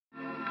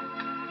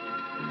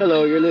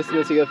Hello, you're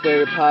listening to your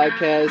favorite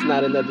podcast,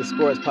 Not Another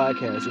Sports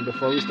Podcast. And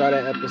before we start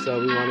that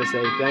episode, we want to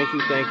say thank you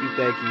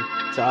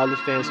to all the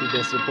fans who've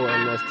been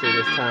supporting us to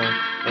this time.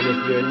 And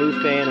if you're a new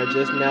fan or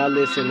just now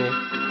listening,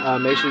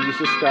 make sure you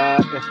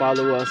subscribe and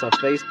follow us on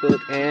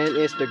Facebook and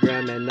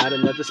Instagram at Not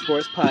Another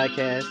Sports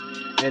Podcast,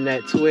 and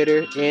at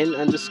Twitter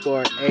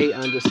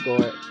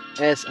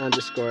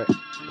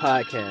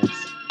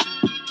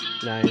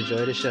N_A_S_podcast. Now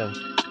enjoy the show.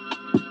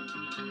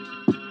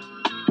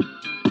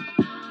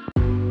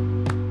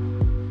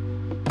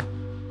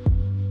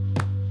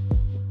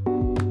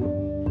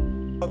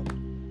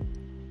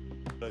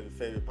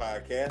 Favorite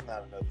podcast,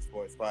 Not Another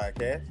Sports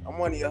Podcast. I'm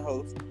one of your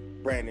hosts,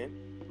 Brandon.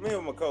 Me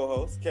and my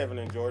co-hosts, Kevin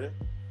and Jordan.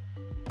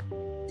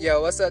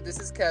 Yo, what's up? This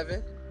is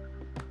Kevin.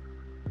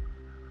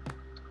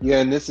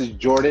 Yeah, and this is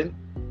Jordan.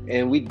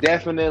 And we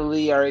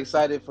definitely are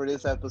excited for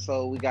this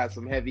episode. We got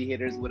some heavy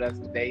hitters with us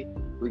today.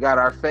 We got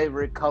our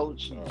favorite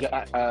coach,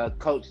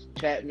 Coach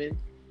Chapman.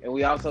 And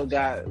we also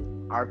got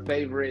our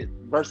favorite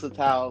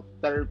versatile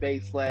third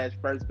base /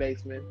 first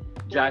baseman,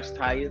 Josh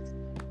Tyus.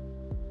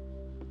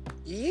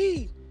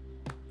 Yee!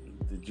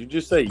 Did you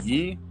just say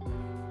yee?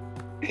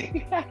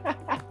 It's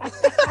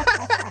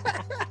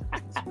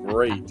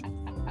great.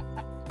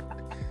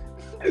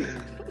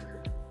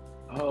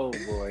 Oh,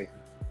 boy.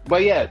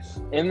 But yes,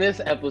 in this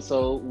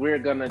episode, we're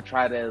going to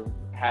try to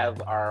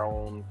have our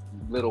own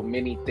little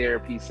mini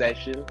therapy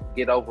session,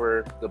 get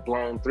over the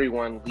blown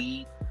 3-1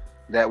 lead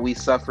that we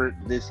suffered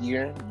this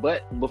year.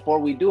 But before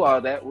we do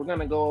all that, we're going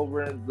to go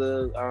over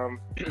the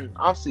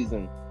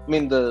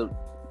the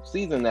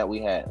season that we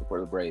had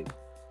for the Braves.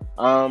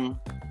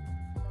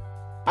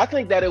 I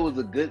think that it was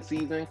a good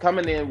season.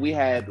 Coming in, we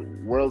had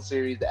World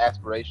Series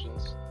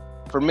aspirations.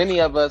 For many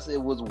of us, it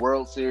was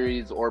World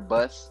Series or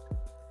bust.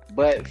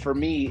 But for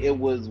me, it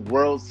was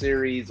World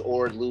Series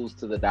or lose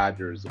to the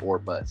Dodgers or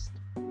bust.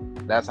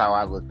 That's how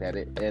I looked at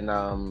it. And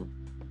I'm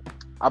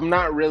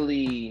not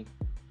really...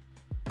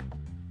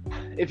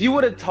 If you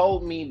would have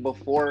told me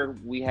before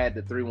we had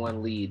the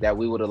 3-1 lead that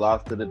we would have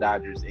lost to the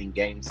Dodgers in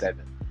Game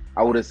 7,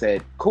 I would have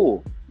said,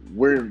 cool,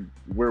 we're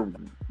where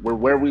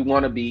we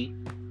want to be.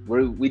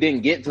 We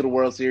didn't get to the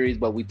World Series,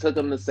 but we took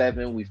them to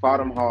 7. We fought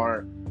them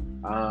hard,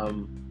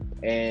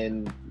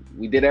 and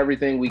we did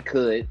everything we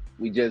could.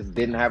 We just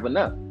didn't have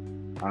enough,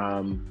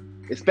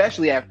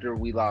 especially after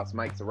we lost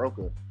Mike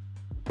Soroka.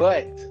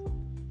 But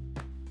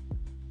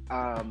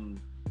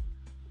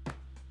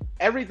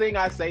everything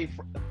I say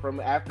from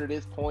after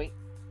this point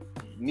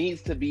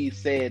needs to be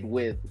said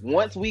with,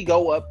 once we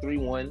go up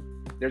 3-1,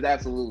 there's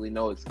absolutely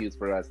no excuse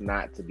for us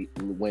not to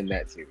win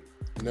that series.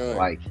 None.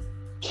 Like,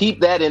 keep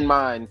that in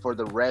mind for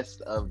the rest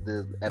of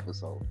the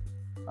episode.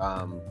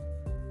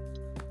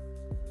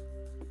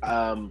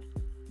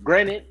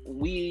 Granted,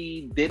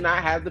 we did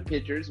not have the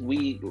pitchers.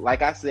 We,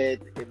 like I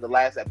said in the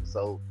last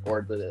episode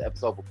or the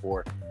episode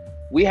before,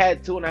 we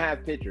had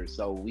 2.5 pitchers.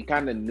 So we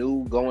kind of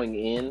knew going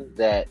in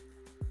that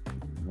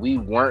we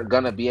weren't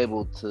going to be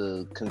able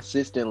to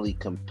consistently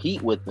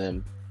compete with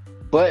them,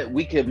 but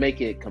we could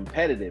make it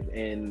competitive.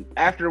 And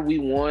after we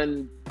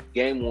won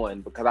Game 1,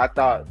 because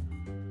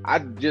I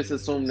just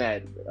assumed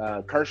that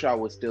Kershaw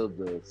was still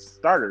the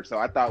starter. So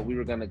I thought we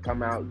were going to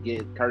come out,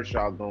 get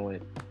Kershaw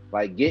going,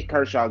 get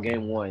Kershaw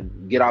Game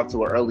 1, get off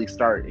to an early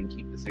start and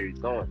keep the series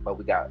going. But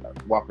we got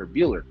Walker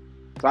Buehler.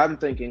 So I'm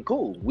thinking,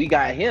 cool, we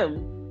got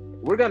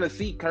him. We're going to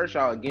see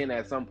Kershaw again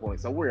at some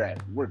point. So we're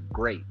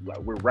great.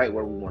 We're right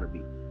where we want to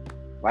be.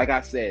 Like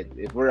I said,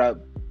 if we're up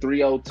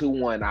 3-0,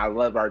 2-1, I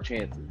love our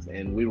chances.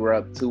 And we were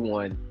up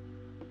 2-1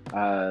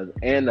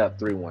 and up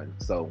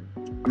 3-1. So,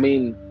 I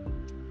mean...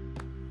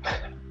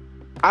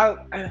 I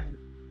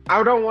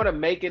don't want to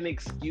make an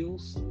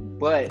excuse,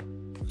 but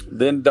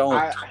then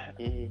don't.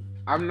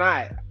 I'm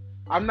not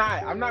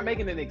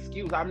making an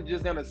excuse. I'm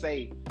just gonna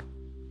say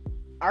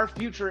our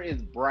future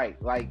is bright.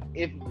 Like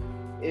if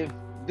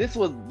this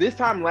was this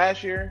time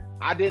last year,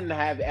 I didn't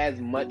have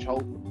as much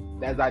hope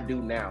as I do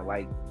now.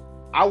 Like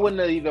I wouldn't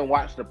have even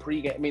watched the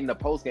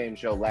post-game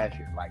show last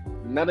year. Like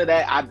none of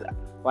that.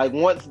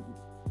 Once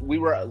we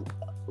were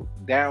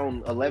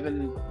down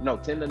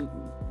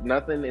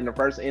 10-0 in the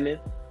first inning,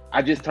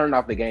 I just turned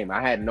off the game.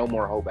 I had no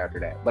more hope after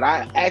that. But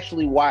I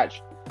actually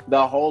watched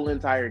the whole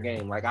entire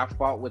game. Like, I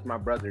fought with my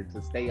brother to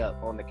stay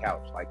up on the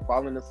couch,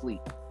 falling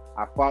asleep.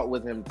 I fought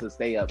with him to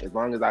stay up as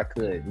long as I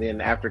could. And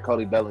then after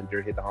Cody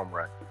Bellinger hit the home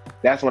run,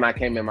 that's when I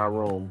came in my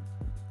room.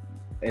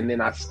 And then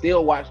I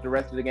still watched the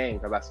rest of the game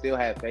because I still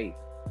had faith.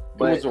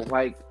 But,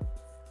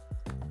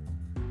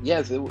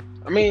 yes, I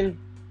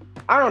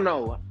don't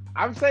know.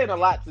 I'm saying a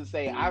lot to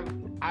say. I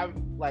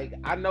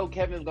know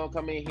Kevin's going to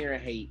come in here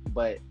and hate,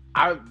 but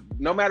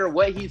no matter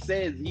what he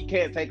says, he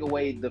can't take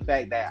away the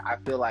fact that I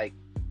feel like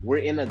we're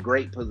in a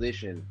great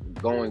position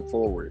going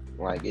forward.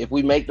 Like, if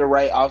we make the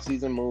right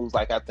offseason moves,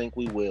 like I think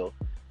we will,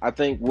 I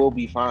think we'll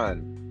be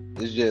fine.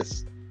 It's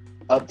just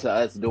up to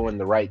us doing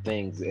the right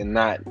things and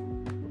not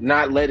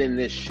letting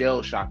this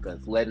shell shock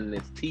us, letting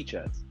this teach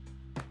us.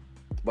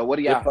 But what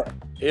do y'all?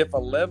 If a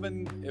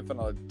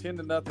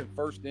 10-0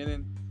 first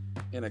inning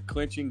in a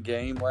clinching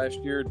game last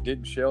year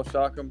didn't shell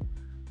shock them,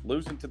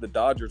 losing to the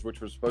Dodgers,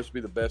 which was supposed to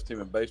be the best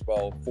team in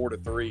baseball,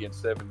 4-3 in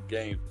 7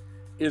 games,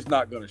 is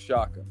not going to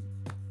shock them.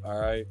 All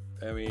right.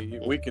 I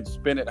mean, we can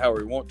spin it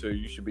however we want to.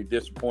 You should be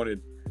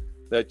disappointed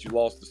that you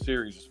lost the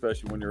series,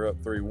 especially when you're up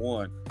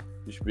 3-1.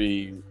 You should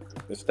be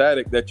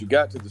ecstatic that you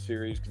got to the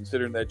series,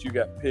 considering that you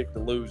got picked to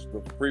lose the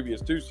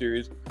previous 2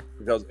 series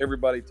because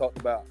everybody talked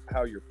about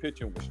how your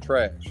pitching was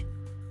trash.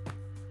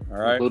 All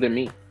right. Including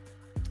me.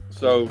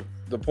 So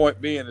the point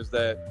being is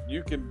that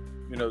you can,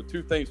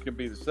 2 things can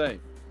be the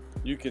same.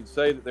 You can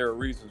say that there are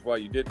reasons why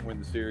you didn't win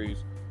the series,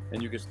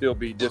 and you can still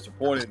be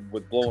disappointed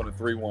with blowing a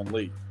 3-1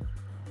 lead.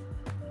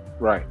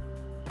 Right.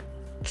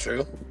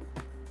 True.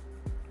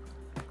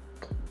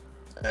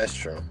 That's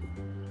true.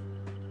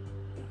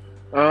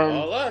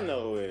 All I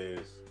know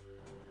is,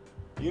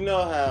 you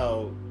know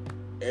how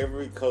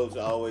every coach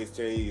always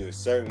tell you there's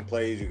certain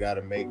plays you got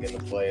to make in the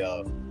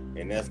playoffs,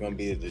 and that's going to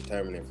be the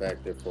determining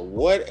factor. For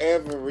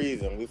whatever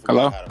reason, we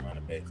forgot how to run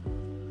a base.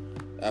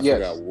 I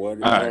forgot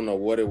what. I don't know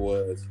what it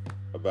was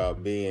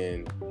about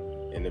being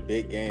in the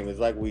big game. It's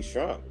like we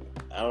shrunk.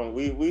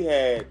 We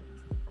had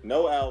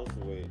no outs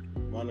with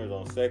runners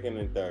on second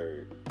and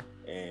third,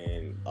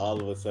 and all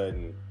of a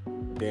sudden,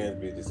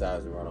 Dansby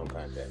decides to run on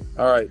contact.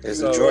 All right, it's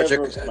a Georgia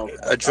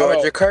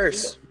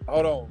curse.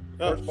 Hold on.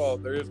 First of all,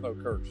 there is no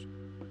curse.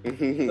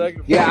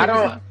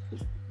 I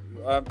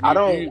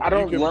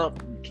don't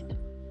lump.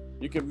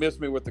 You can miss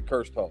me with the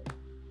curse talk.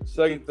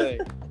 Second thing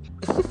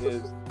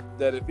is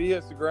that if he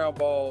hits the ground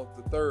ball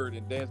to third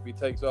and Dansby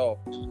takes off,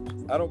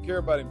 I don't care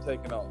about him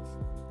taking off.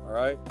 All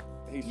right,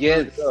 he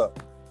screwed it up.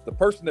 The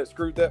person that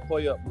screwed that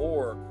play up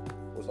more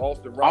was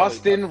Austin Riley.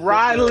 Austin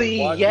Riley,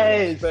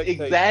 yes,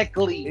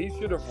 exactly. He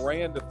should have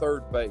ran to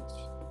third base,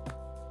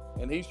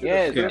 and he should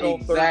have stood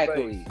on third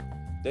base.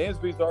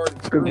 Dansby's already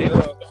screwed it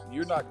up.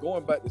 You're not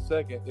going back to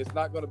second. It's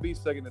not going to be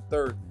second and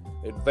third.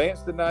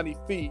 Advance to 90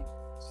 feet.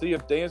 See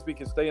if Dansby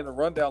can stay in the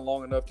rundown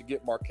long enough to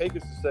get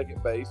Markakis to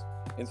second base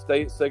and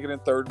stay at second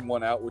and third and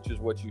 1 out, which is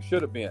what you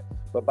should have been.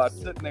 But by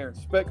sitting there and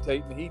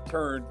spectating, he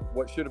turned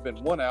what should have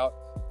been 1 out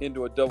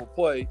into a double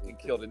play and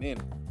killed an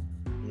inning.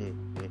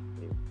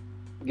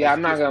 Yeah,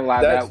 I'm not gonna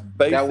lie.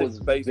 That was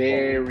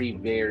very,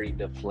 very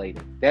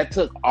deflating. That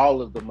took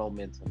all of the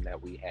momentum that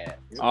we had.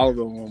 All of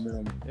the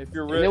momentum. If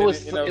you're really,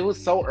 it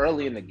was so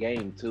early in the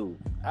game too.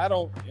 I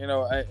don't,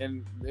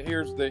 and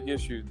here's the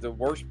issue. The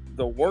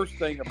worst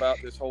thing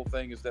about this whole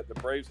thing is that the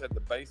Braves had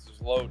the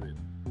bases loaded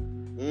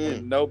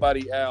and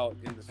nobody out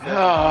in the second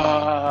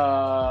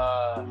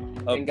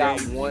and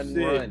got 1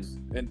 run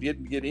and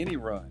didn't get any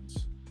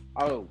runs.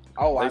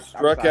 They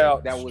struck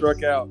out, one of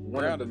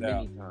the grounded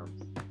out. many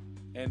times.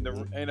 And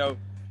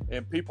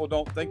and people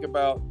don't think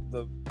about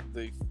the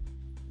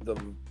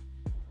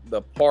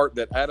part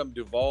that Adam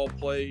Duvall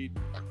played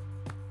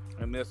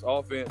in this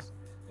offense,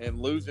 and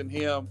losing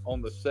him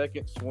on the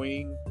second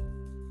swing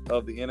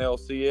of the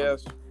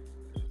NLCS,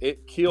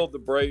 it killed the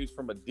Braves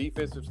from a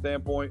defensive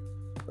standpoint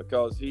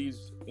because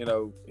he's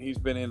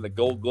been in the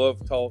Gold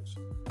Glove talks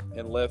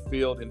in left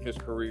field in his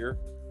career,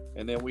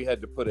 and then we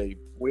had to play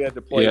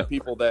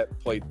people that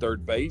played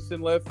third base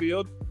in left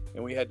field.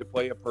 And we had to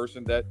play a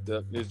person that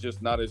is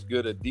just not as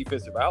good a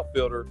defensive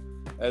outfielder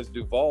as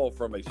Duvall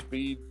from a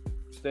speed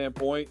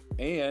standpoint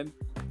and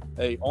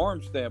a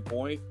arm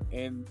standpoint.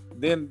 And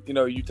then,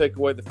 you take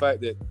away the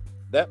fact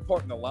that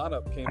part in the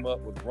lineup came up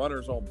with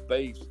runners on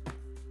base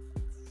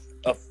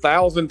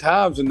 1,000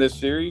 times in this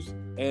series,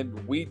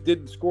 and we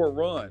didn't score a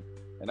run.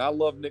 And I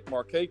love Nick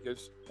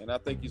Markakis, and I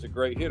think he's a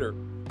great hitter.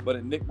 But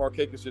in Nick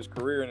Markakis'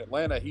 career in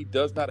Atlanta, he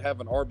does not have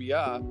an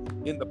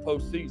RBI in the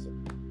postseason.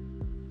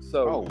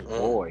 So,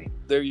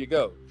 there you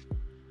go.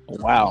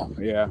 Wow.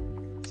 Yeah.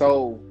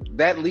 So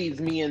that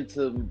leads me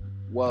into,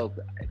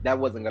 that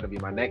wasn't going to be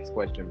my next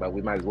question, but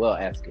we might as well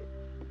ask it.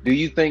 Do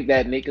you think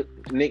that Nick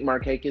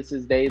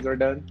Markakis' days are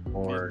done?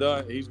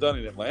 Or He's done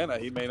in Atlanta.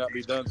 He may not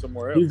be done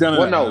somewhere else. He's done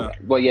in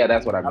Atlanta.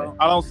 That's what I meant.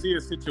 I don't see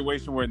a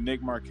situation where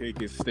Nick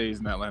Markakis stays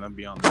in Atlanta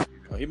beyond that.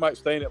 He might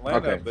stay in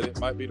Atlanta, but it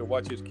might be to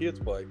watch his kids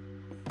play.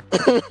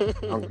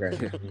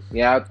 Okay.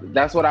 Yeah,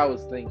 that's what I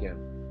was thinking.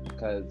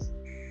 Because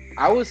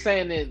I was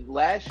saying it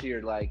last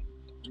year, like,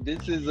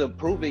 this is a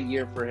prove-it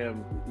year for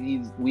him.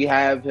 We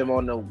have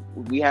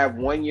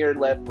 1 year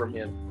left from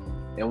him,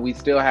 and we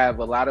still have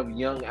a lot of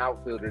young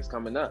outfielders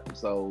coming up.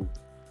 So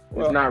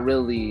it's not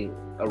really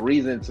a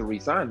reason to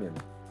re-sign him.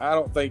 I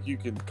don't think you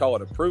can call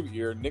it a prove-it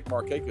year. Nick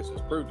Markakis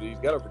has proved it. He's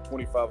got over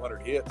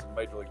 2,500 hits in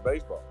Major League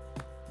Baseball.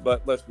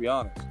 But let's be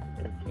honest,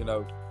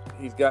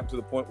 he's gotten to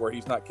the point where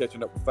he's not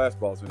catching up with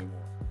fastballs anymore.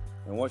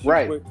 And once you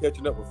quit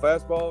catching up with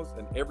fastballs,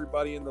 and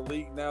everybody in the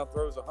league now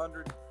throws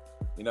 100,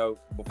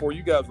 before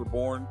you guys were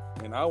born,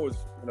 and I was,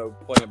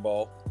 playing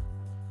ball,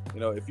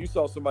 if you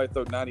saw somebody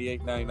throw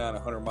 98, 99,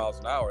 100 miles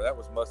an hour, that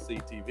was must-see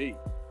TV.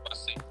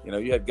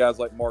 You had guys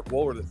like Mark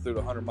Wohler that threw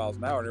 100 miles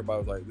an hour, and everybody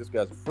was like, this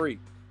guy's a freak.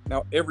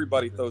 Now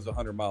everybody throws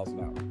 100 miles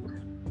an hour.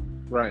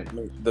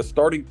 Right. The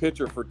starting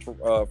pitcher for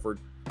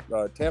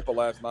Tampa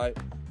last night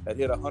had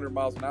hit 100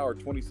 miles an hour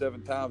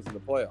 27 times in the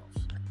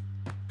playoffs.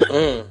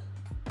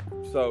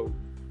 So,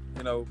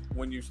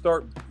 when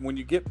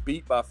you get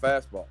beat by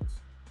fastballs,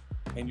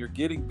 and you're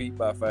getting beat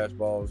by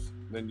fastballs,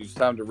 then it's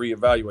time to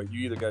reevaluate.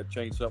 You either got to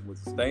change something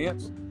with the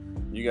stance,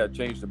 you got to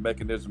change the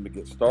mechanism to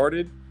get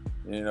started.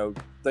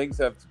 Things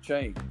have to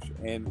change.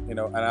 And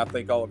I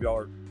think all of y'all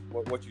are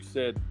what you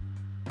said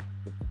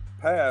the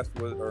past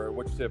was, or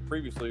what you said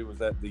previously was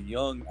that the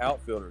young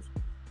outfielders,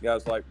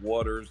 guys like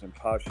Waters and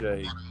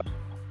Pache,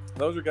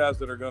 those are guys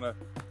that are gonna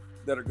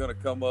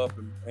come up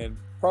and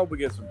probably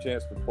get some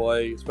chance to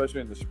play,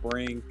 especially in the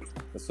spring,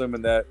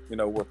 assuming that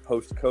we're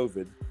post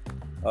COVID.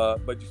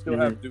 But you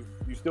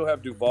still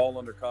have Duvall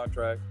under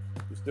contract.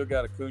 You still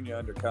got Acuna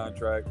under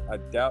contract. I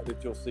doubt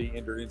that you'll see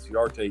Ender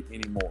Inciarte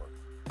anymore.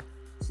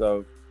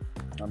 So,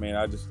 I mean,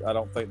 I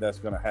don't think that's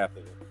going to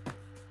happen.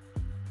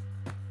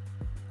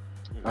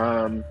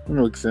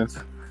 Makes sense.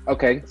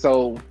 Okay,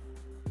 so,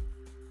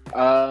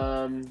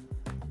 well,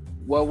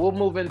 we'll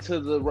move into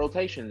the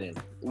rotation then.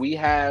 We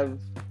have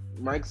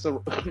Mike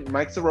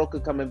Soroka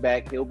coming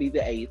back. He'll be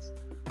the ace.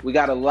 We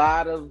got a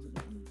lot of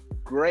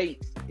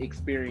great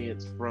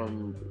experience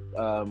from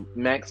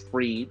Max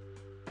Fried.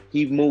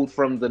 He moved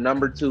from the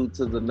number 2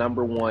 to the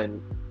number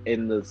 1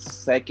 in the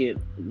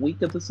second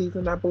week of the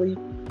season, I believe,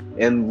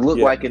 and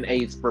looked like an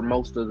ace for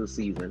most of the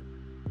season.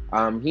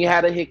 He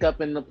had a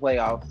hiccup in the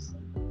playoffs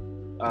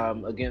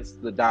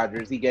against the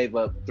Dodgers. He gave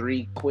up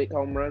 3 quick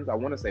home runs. I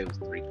want to say it was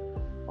 3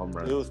 home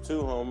runs. It was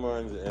 2 home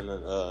runs,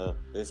 and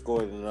they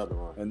scored another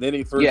one. And then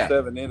he threw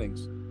 7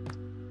 innings.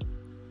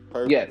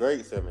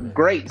 Great 7 innings.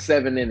 Great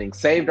 7 innings.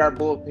 Saved our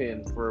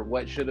bullpen for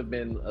what should have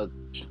been a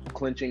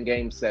clinching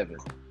Game 7.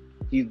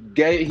 He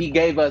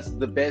gave us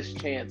the best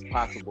chance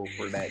possible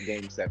for that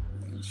Game 7.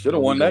 Should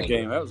have won that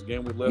game. That was a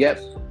game we left. Yep.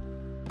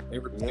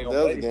 That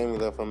was a game we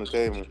left on the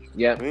table.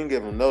 Yeah. We didn't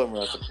give him no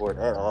run support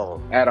at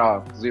all. At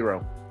all.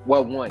 0.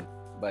 Well, 1,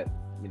 but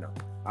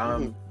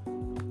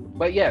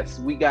But yes,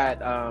 we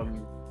got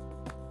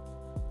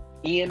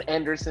Ian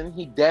Anderson.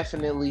 He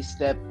definitely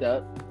stepped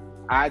up.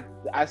 I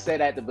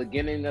said at the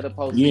beginning of the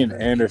postseason, Ian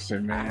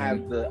Anderson, man. I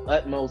have the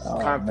utmost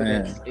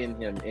confidence in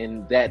him,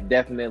 and that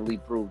definitely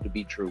proved to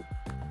be true.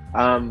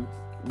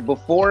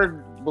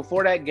 Before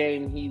that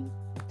game, he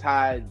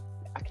tied.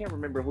 I can't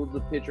remember who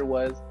the pitcher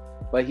was,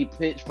 but he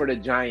pitched for the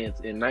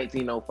Giants in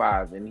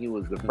 1905, and he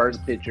was the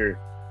first pitcher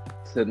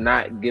to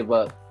not give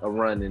up a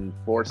run in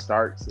 4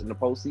 starts in the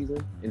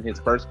postseason, in his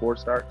first 4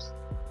 starts.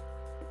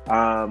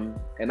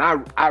 And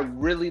I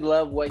really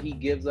love what he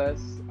gives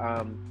us.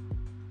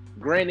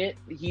 Granted,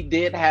 he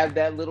did have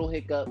that little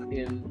hiccup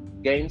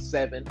in Game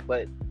 7,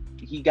 but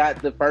he got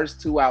the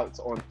first 2 outs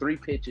on 3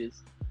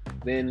 pitches.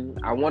 Then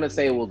I want to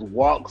say it was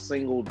walk,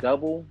 single,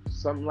 double,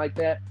 something like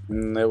that.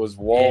 It was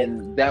walk.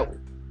 And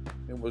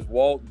it was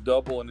walk,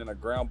 double, and then a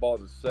ground ball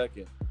to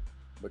second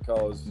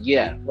because he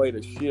played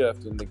a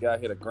shift and the guy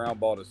hit a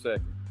ground ball to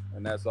second,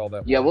 and that's all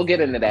that. Yeah, we'll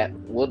get into that.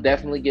 We'll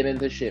definitely get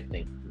into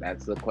shifting.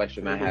 That's the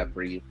question I have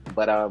for you.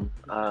 But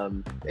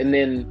and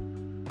then.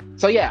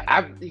 So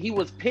he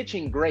was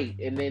pitching great,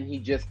 and then he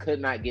just could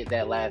not get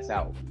that last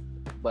out.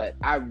 But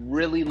I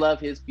really love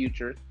his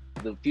future.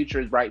 The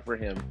future is bright for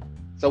him.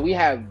 So we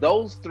have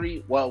those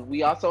 3. Well,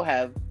 we also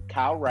have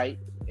Kyle Wright,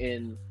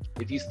 and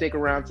if you stick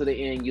around to the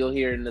end, you'll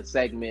hear in the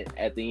segment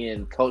at the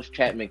end, Coach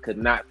Chapman could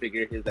not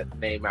figure his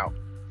name out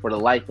for the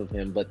life of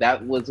him. But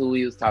that was who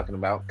he was talking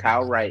about,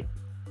 Kyle Wright.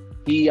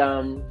 He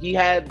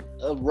had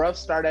a rough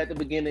start at the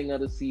beginning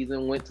of the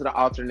season, went to the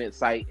alternate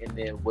site, and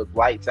then with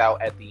lights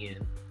out at the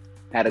end.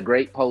 Had a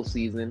great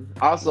postseason.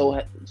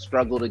 Also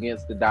struggled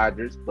against the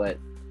Dodgers, but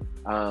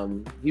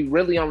he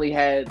really only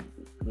had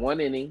 1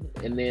 inning,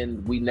 and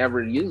then we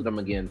never used him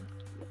again.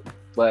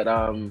 But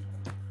I'm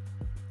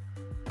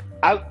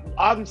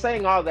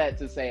saying all that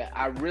to say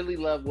I really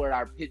love where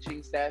our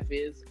pitching staff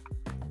is,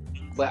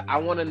 but I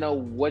want to know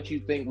what you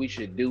think we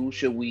should do.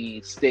 Should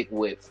we stick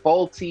with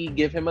Fulte,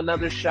 give him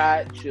another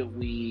shot? Should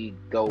we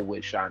go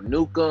with Sean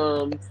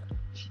Newcomb?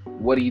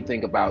 What do you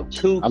think about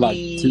Tukey? I like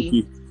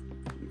Tukey.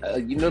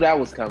 You knew that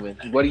was coming.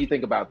 What do you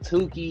think about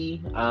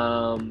Tukey?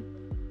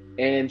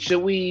 And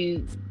should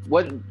we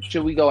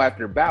go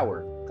after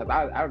Bauer? Because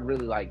I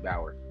really like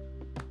Bauer.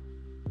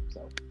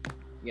 So,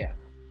 yeah,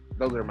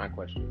 those are my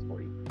questions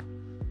for you.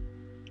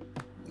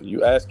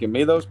 You asking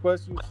me those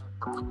questions?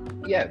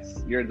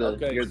 Yes, you're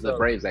the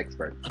Braves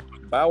expert.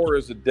 Bauer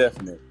is a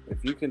definite.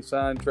 If you can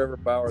sign Trevor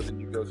Bauer, then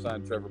you go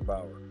sign Trevor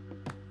Bauer.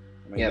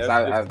 I mean, yes,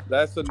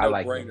 that's a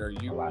no-brainer.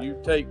 Like you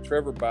take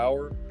Trevor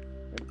Bauer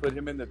and put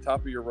him in the top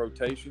of your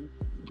rotation.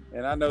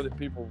 And I know that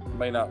people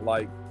may not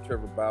like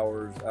Trevor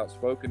Bauer's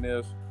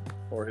outspokenness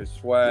or his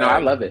swag. No, I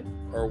love it.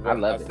 Or what I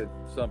love said, it.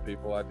 Some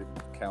people, I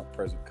didn't count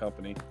present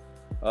company.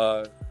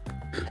 My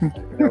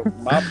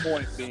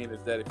point being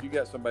is that if you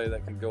got somebody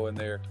that can go in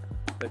there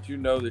that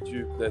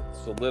that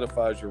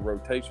solidifies your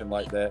rotation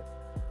like that,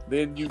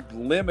 then you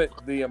limit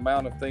the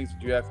amount of things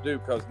that you have to do,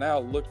 because now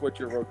look what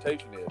your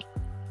rotation is.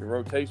 Your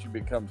rotation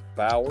becomes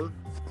Bauer,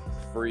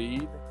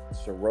 Fried,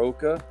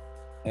 Soroka,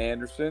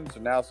 Anderson. So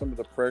now some of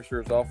the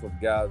pressure is off of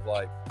guys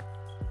like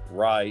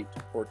Wright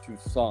or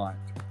Toussaint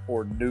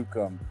or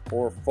Newcomb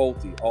or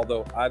Fulte.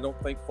 Although I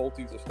don't think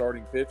Fulte's a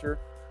starting pitcher,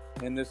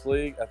 in this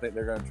league, I think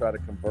they're going to try to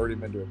convert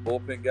him into a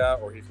bullpen guy,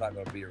 or he's not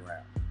going to be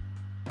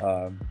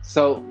around.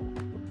 So,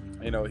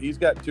 he's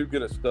got too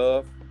good of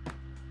stuff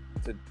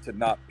to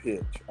not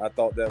pitch. I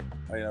thought that,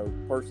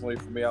 personally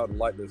for me, I would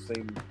like to have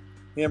seen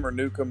him or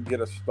Newcomb get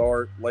a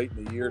start late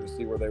in the year to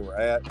see where they were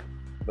at.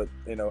 But,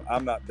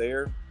 I'm not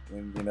there.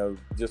 And,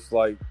 just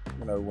like,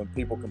 when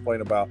people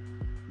complain about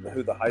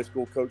who the high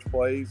school coach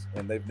plays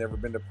and they've never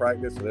been to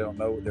practice, so they don't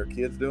know what their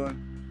kid's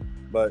doing.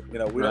 But, we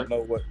don't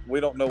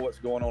know what's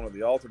going on at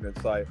the alternate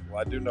site. Well,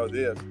 I do know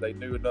this. They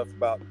knew enough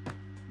about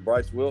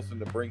Bryce Wilson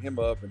to bring him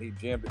up, and he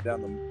jammed it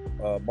down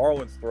the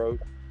Marlins' throat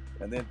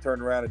and then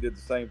turned around and did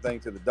the same thing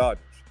to the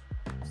Dodgers.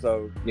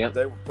 So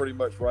they were pretty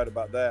much right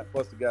about that.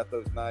 Plus, the guy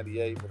throws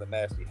 98 with a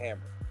nasty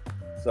hammer.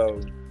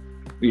 So,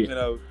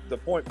 the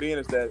point being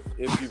is that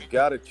if you've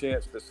got a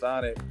chance to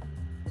sign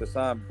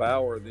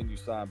Bauer, then you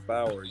sign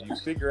Bauer. You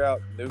figure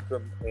out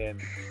Newcomb,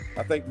 and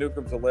I think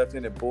Newcomb's a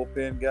left-handed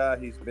bullpen guy.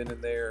 He's been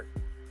in there,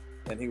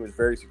 and he was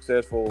very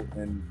successful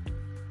in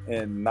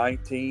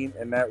 19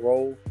 in that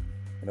role.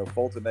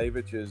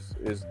 Fultonavich is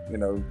if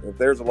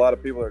there's a lot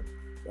of people that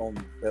on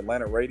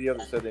Atlanta radio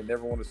that said they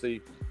never want to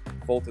see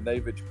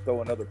Fultonavich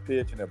throw another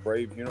pitch in a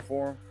Braves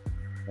uniform.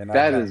 And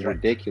that is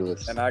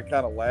ridiculous. And I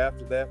kind of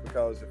laughed at that,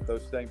 because if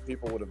those same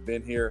people would have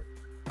been here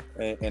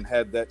and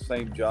had that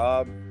same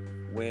job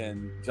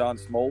when John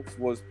Smoltz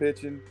was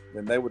pitching,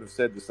 then they would have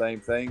said the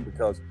same thing,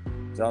 because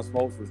John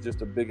Smoltz was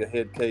just as big a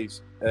head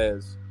case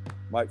as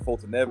Mike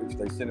Fultonavich.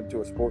 They sent him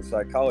to a sports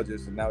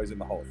psychologist, and now he's in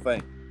the Hall of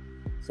Fame.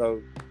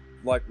 So,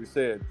 like we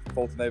said,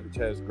 Fultonavich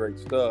has great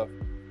stuff,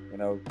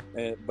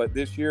 but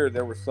this year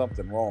there was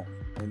something wrong,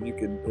 and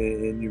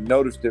you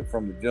noticed it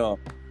from the jump,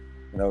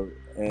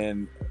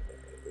 and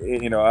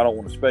I don't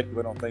want to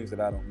speculate on things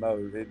that I don't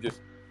know.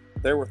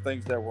 There were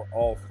things that were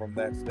off from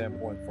that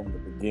standpoint from the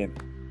beginning.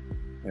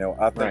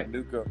 I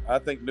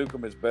think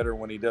Newcomb is better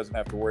when he doesn't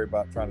have to worry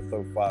about trying to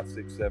throw 5,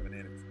 6, 7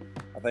 innings.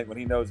 I think when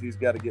he knows he's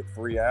got to get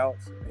 3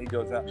 outs, he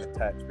goes out and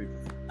attacks people.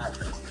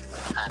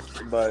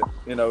 But,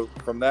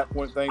 from that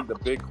point thing, the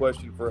big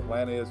question for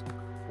Atlanta is,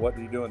 what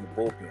do you do in the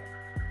bullpen?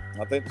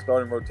 I think the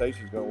starting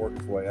rotation is going to work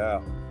its way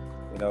out.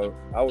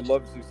 I would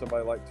love to see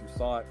somebody like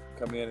Toussaint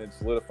come in and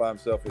solidify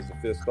himself as the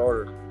 5th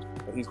starter,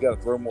 but he's got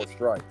to throw more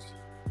strikes.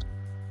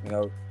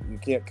 You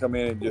can't come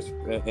in and just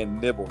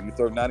and nibble. You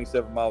throw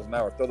 97 miles an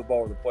hour, throw the ball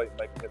over the plate and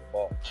make them hit the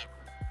ball.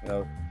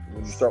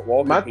 When you start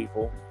walking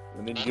people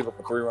and then you give up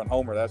a 3-run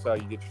homer, that's how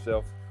you get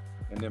yourself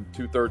in them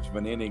 2/3 of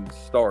an inning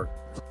start.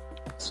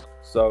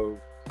 So,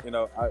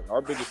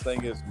 our biggest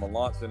thing is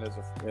Melanson is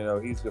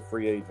he's a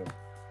free agent.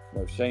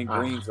 Shane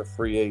Green's a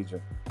free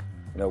agent.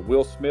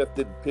 Will Smith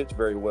didn't pitch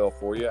very well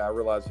for you. I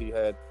realize he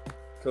had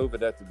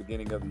COVID at the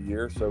beginning of the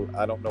year, so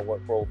I don't know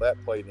what role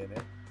that played in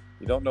it.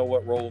 You don't know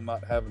what role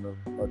not having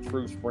a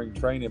true spring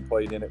training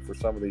played in it for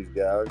some of these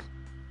guys.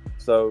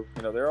 So,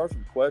 there are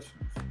some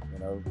questions,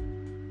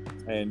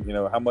 and,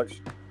 how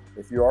much,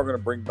 if you are going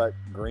to bring back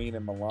Green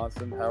and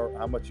Melanson,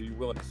 how much are you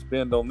willing to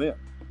spend on them?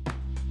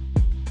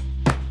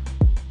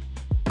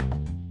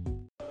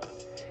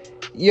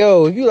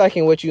 Yo, if you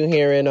liking what you're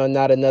hearing on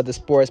Not Another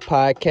Sports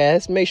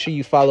Podcast, make sure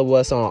you follow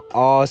us on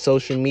all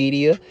social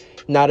media.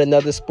 Not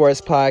Another Sports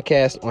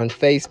Podcast on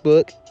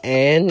Facebook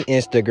and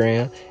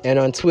Instagram. And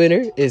on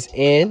Twitter is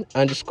N_A_S_podcast.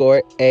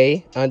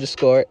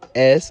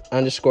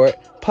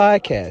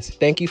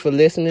 Thank you for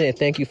listening and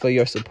thank you for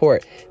your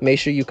support. Make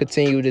sure you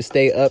continue to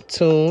stay up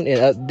tuned and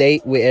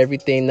update with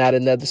everything Not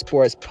Another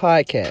Sports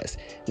Podcast.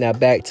 Now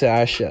back to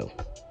our show.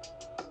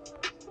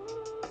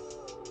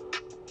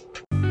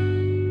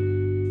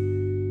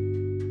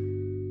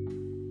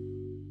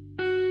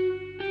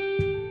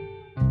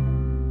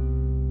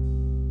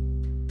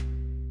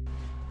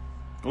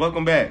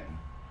 Welcome back.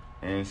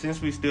 And since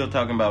we still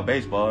talking about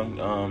baseball,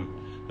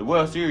 the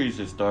World Series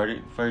has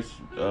started. First,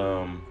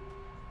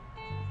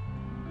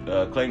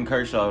 Clayton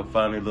Kershaw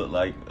finally looked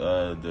like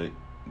the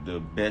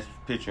best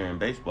pitcher in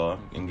baseball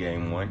in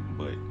Game 1,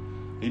 but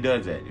he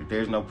does that. If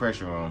there's no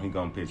pressure on him, he's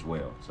gonna pitch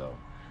well. So,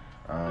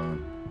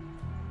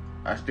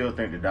 I still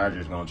think the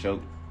Dodgers gonna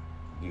choke.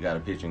 You got to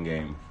pitch in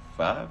Game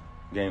 5.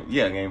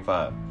 Game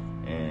 5,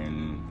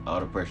 and all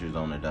the pressure's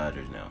on the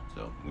Dodgers now.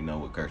 So we know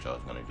what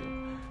Kershaw's gonna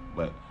do,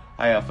 but.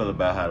 How y'all feel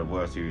about how the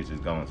World Series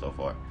is going so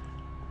far?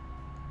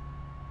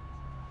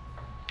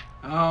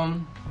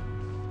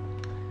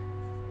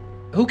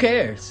 Who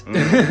cares?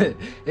 Mm-hmm.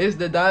 It's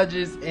the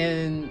Dodgers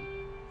and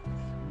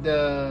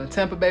the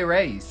Tampa Bay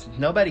Rays.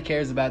 Nobody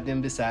cares about them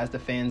besides the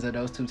fans of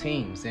those two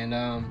teams. And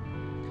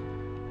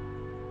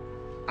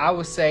I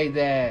would say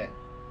that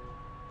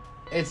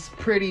it's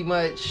pretty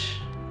much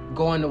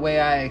going the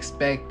way I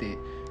expected.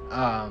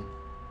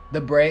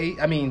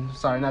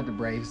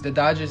 The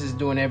Dodgers is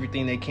doing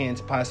everything they can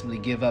to possibly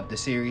give up the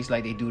series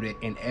like they do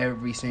in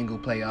every single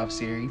playoff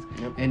series.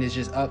 Yep. And it's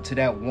just up to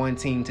that one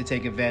team to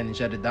take advantage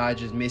of the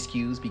Dodgers'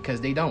 miscues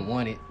because they don't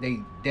want it.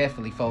 They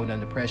definitely fold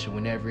under pressure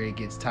whenever it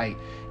gets tight.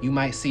 You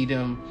might see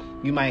them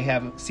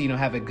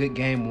have a good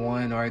game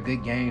 1 or a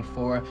good game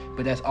 4,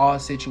 but that's all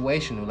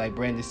situational. Like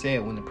Brandon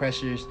said, when the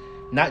pressure's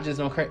not just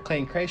on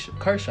Clayton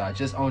Kershaw,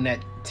 just on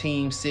that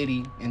team,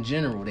 city in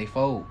general. They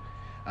fold.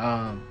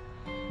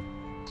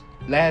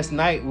 Last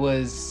night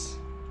was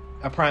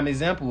a prime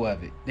example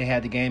of it. They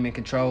had the game in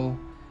control.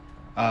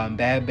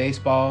 Bad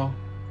baseball,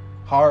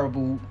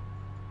 horrible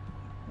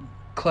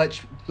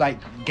clutch, like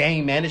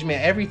game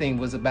management. Everything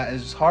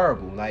was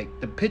horrible.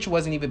 Like the pitcher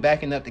wasn't even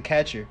backing up the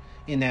catcher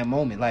in that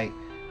moment. Like,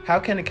 how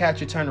can a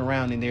catcher turn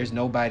around and there's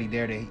nobody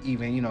there to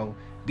even,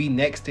 be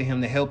next to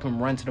him to help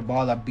him run to the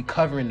ball or be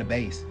covering the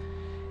base?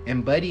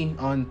 And Buddy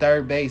on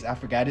third base, I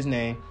forgot his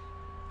name,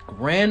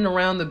 ran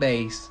around the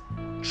base,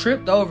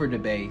 tripped over the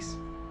base,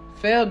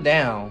 fell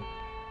down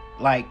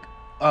like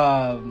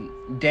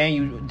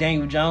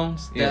Daniel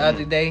Jones the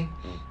other day.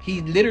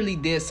 He literally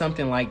did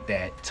something like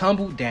that.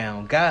 Tumbled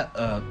down, got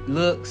up,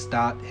 looked,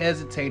 stopped,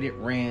 hesitated,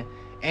 ran,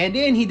 and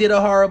then he did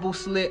a horrible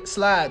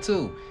slide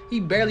too. He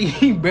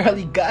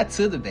barely got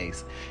to the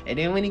base, and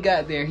then when he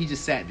got there, he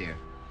just sat there.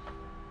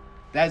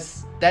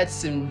 That's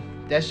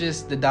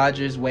just the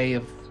Dodgers' way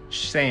of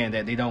saying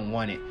that they don't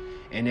want it.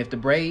 And if the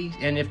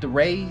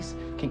Rays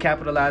can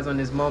capitalize on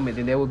this moment,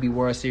 then they will be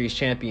World Series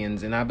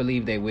champions, and I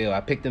believe they will.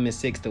 I picked them in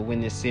 6 to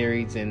win this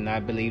series, and I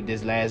believe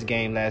this last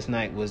game last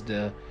night was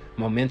the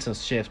momentum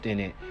shift in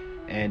it.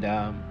 And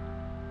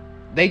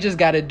they just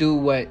got to do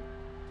what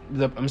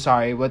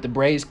the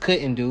Braves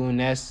couldn't do, and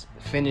that's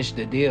finish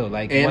the deal.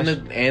 Like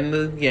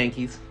the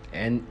Yankees.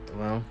 And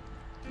well,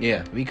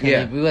 yeah, we couldn't.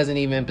 Yeah. We wasn't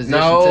even in position.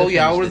 No,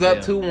 y'all was up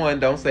 2-1.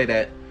 Don't say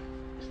that.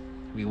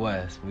 We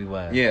was.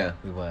 Yeah,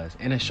 we was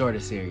in a shorter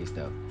series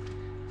though.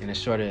 I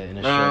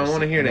don't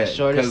want to hear that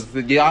because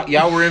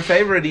y'all were in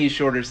favor of these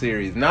shorter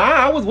series. Nah,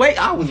 I was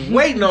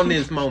waiting on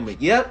this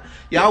moment. Yep,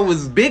 y'all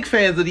was big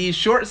fans of these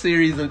short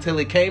series until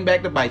it came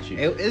back to bite you.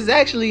 It's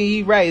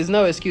actually right. It's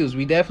no excuse.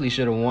 We definitely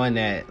should have won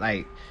that.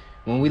 Like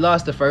when we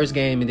lost the first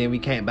game and then we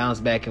can't bounce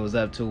back and was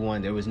up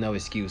 2-1. There was no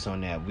excuse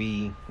on that.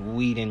 We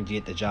didn't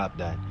get the job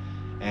done.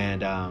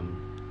 And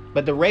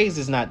but the Rays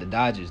is not the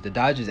Dodgers. The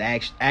Dodgers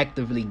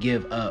actively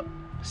give up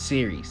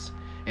series.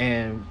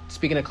 And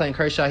speaking of Clayton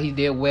Kershaw, he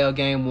did well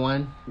game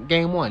one.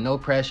 Game one, no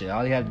pressure.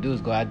 All you have to do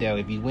is go out there.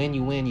 If you win,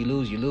 you win. You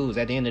lose, you lose.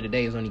 At the end of the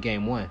day, it's only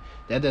game one.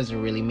 That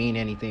doesn't really mean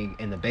anything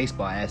in the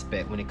baseball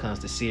aspect when it comes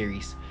to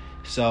series.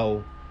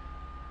 So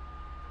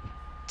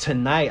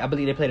tonight, I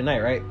believe they play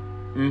tonight, right?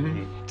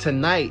 Mm-hmm.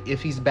 Tonight,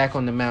 if he's back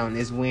on the mound,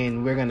 is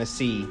when we're gonna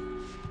see.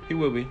 He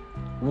will be.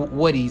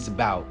 What he's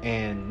about.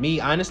 And me,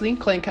 honestly,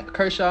 Clayton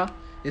Kershaw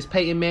is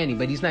Peyton Manning,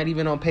 but he's not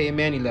even on Peyton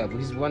Manning level.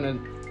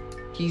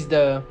 He's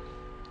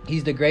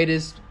the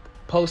greatest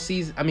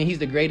postseason. I mean, he's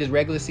the greatest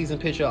regular season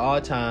pitcher of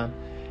all time.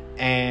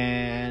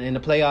 And in the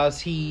playoffs,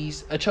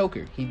 he's a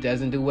choker. He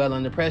doesn't do well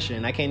under pressure.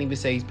 And I can't even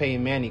say he's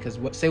Peyton Manning because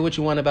say what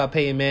you want about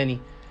Peyton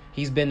Manning,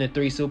 he's been to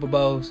 3 Super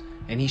Bowls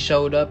and he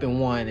showed up and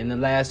won. In the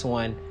last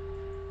one,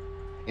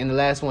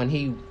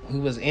 he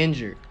was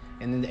injured.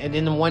 And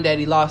then the one that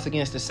he lost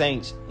against the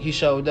Saints, he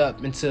showed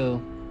up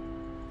until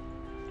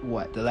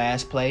the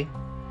last play.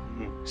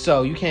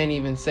 So you can't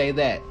even say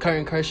that.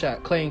 Clayton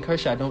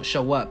Kershaw don't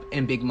show up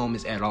in big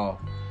moments at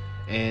all.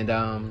 And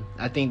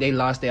I think they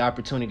lost their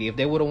opportunity. If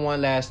they would have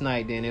won last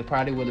night, then it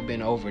probably would have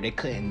been over. They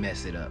couldn't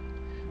mess it up.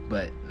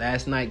 But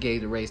last night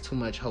gave the Rays too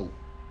much hope.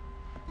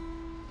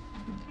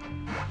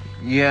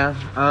 Yeah,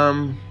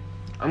 I'm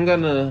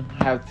going to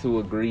have to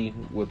agree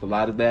with a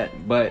lot of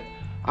that. But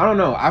I don't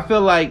know. I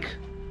feel like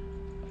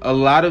a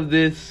lot of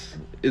this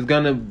is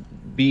going to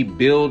be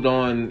built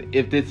on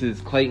if this is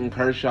Clayton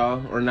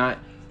Kershaw or not.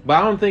 But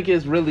I don't think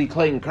it's really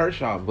Clayton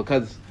Kershaw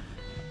because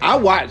I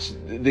watched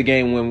the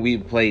game when we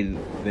played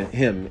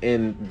him.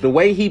 And the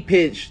way he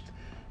pitched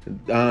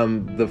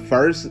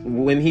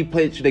when he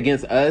pitched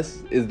against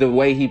us is the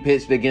way he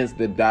pitched against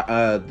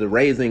the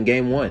Rays in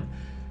game 1.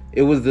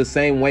 It was the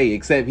same way,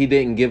 except he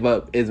didn't give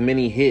up as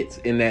many hits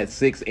in that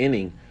 6th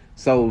inning.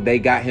 So they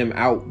got him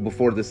out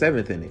before the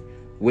 7th inning,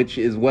 which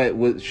is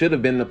what should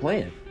have been the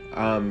plan.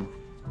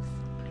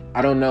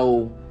 I don't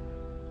know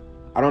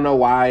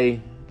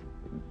why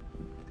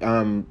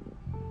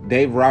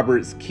Dave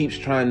Roberts keeps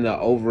trying to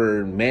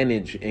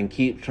over-manage and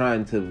keep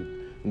trying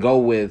to go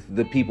with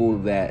the people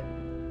that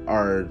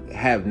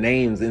have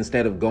names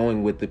instead of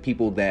going with the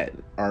people that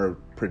are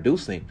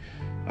producing.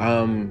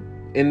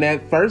 In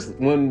that first,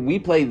 when we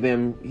played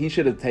them, he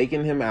should have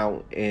taken him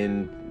out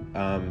and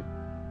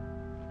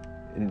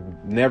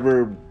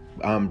never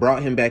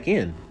brought him back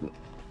in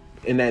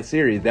that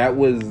series. That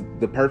was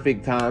the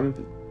perfect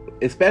time,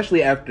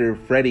 especially after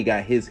Freddie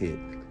got his hit.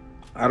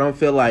 I don't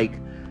feel like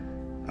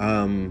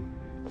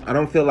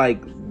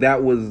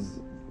that was,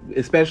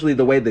 especially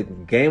the way the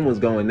game was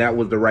going, that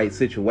was the right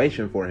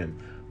situation for him.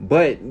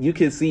 But you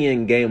could see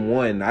in game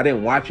 1, I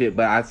didn't watch it,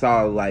 but I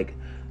saw like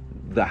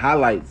the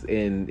highlights,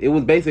 and it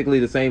was basically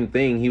the same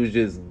thing. He was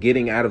just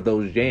getting out of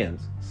those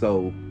jams.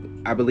 So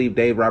I believe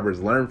Dave Roberts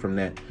learned from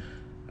that.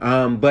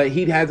 But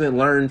he hasn't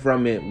learned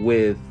from it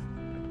with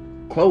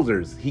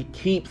closers. He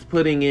keeps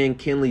putting in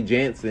Kenley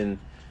Jansen,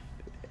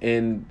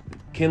 and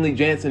Kenley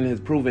Jansen has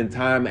proven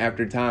time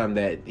after time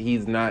that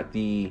he's not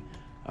the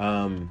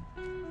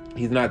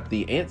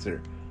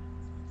answer.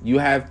 you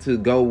have to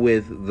go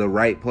with the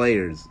right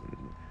players.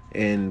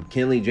 And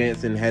Kenley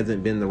Jansen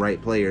hasn't been the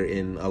right player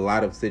in a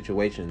lot of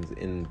situations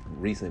in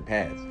recent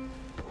past.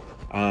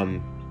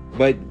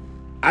 But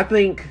I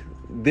think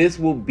this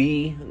will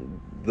be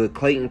the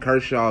Clayton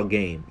Kershaw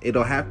game.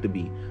 It'll have to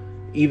be.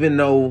 Even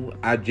though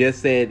I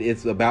just said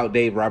it's about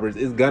Dave Roberts,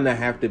 it's going to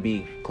have to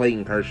be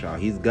Clayton Kershaw.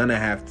 He's going to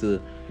have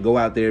to go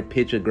out there,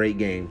 pitch a great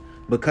game,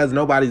 because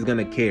nobody's going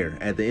to care.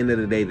 At the end of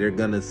the day, they're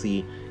going to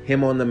see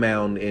him on the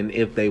mound and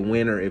if they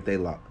win or if they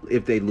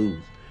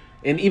lose.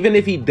 And even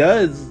if he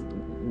does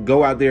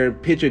go out there,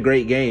 pitch a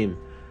great game,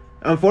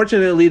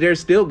 unfortunately, they're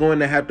still going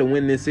to have to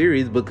win this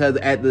series, because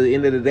at the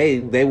end of the day,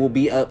 they will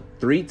be up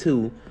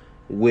 3-2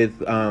 with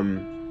 2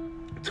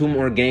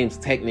 more games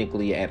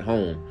technically at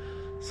home.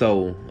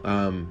 So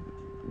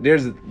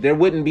there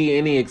wouldn't be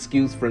any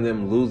excuse for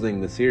them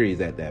losing the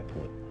series at that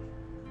point.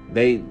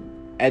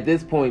 At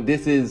this point,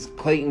 this is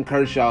Clayton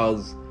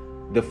Kershaw's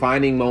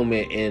defining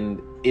moment,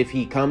 and if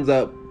he comes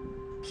up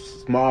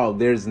small,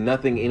 there's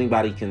nothing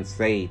anybody can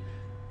say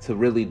to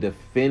really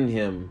defend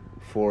him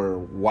for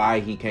why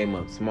he came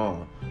up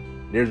small.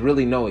 There's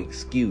really no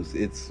excuse.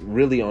 It's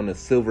really on a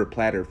silver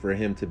platter for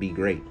him to be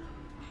great.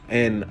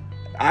 And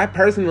I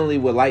personally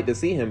would like to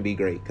see him be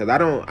great, because I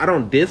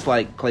don't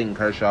dislike Clayton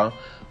Kershaw,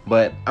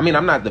 but I mean,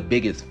 I'm not the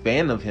biggest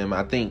fan of him.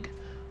 I think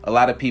a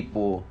lot of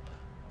people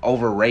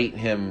overrate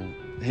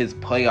his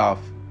playoff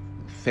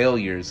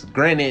failures.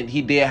 Granted,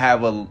 he did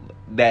have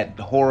that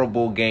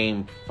horrible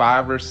game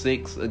 5 or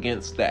 6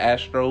 against the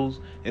Astros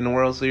in the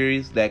World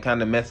Series that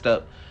kind of messed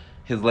up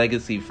his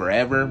legacy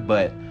forever,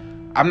 but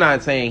I'm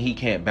not saying he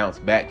can't bounce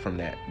back from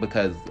that,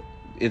 because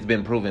it's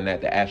been proven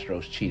that the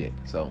Astros cheated.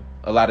 So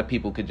a lot of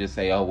people could just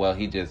say, oh, well,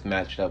 he just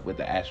matched up with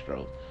the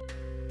Astros.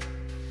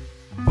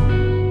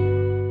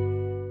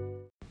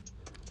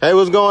 Hey,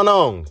 what's going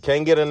on?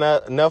 Can't get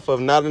enough of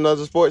Not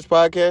Another Sports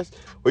Podcast?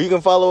 Well, you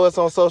can follow us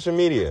on social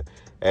media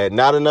at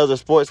Not Another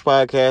Sports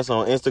Podcast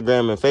on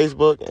Instagram and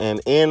Facebook,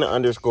 and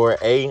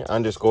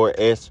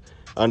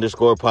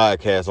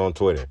N_A_S_podcast on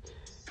Twitter.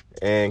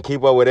 And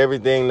keep up with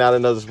everything Not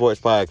Another Sports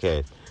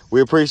Podcast.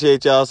 We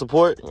appreciate y'all's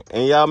support,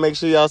 and y'all make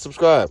sure y'all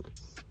subscribe.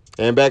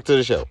 And back to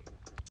the show.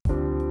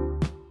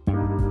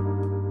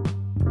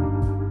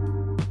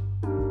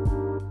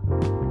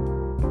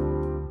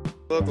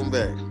 Welcome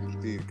back.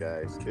 These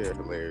guys, they're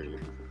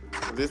hilarious.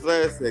 This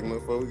last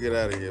segment, before we get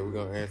out of here, we're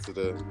going to answer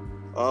the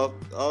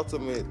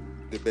ultimate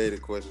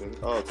debated question.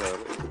 All time,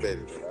 it's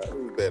debated.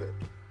 Who's better,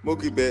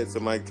 Mookie Betts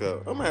or Mike Trout?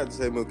 I'm going to have to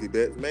say Mookie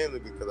Betts, mainly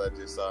because I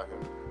just saw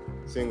him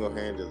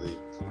single-handedly.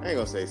 I ain't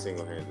going to say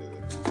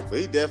single-handedly, but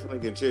he definitely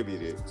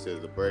contributed to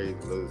the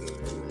Braves losing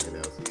in the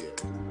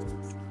NLCS.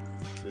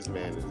 This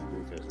man is a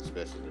defensive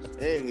specialist,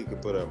 and he can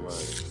put up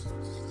runs,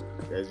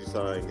 as you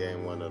saw in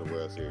Game 1 of the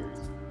World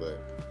Series. But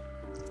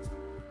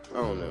I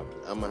don't know.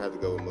 I'm gonna have to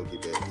go with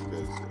Mookie Betts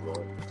because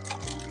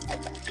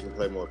he can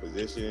play more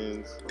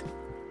positions.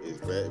 His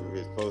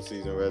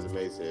postseason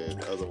resume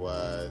said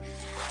otherwise.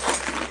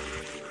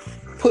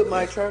 Put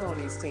Mike Trout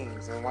on these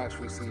teams and watch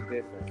we see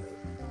different.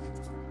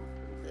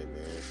 Hey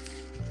man,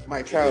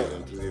 Mike Trout.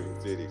 In 2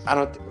 different cities. I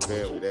don't.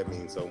 Apparently, that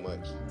means so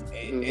much.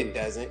 It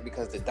doesn't,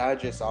 because the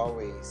Dodgers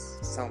always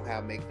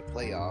somehow make the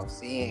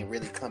playoffs. He ain't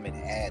really come and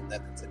add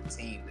nothing to the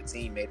team. The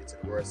team made it to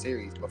the World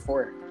Series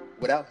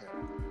without him.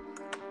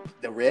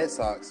 The Red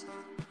Sox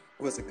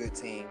was a good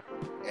team,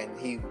 and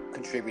he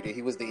contributed.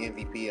 He was the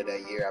MVP of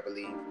that year, I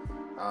believe.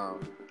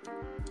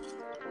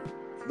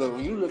 But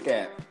when you look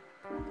at,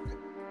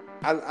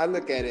 I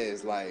look at it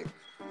as like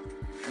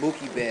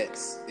Mookie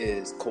Betts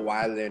is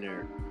Kawhi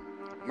Leonard,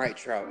 Mike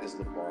Trout is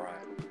LeBron.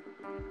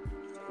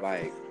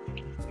 Like,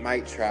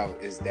 Mike Trout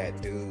is that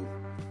dude,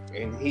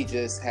 and he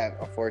just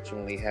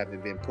unfortunately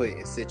haven't been put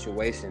in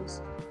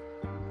situations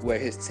where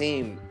his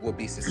team will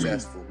be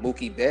successful.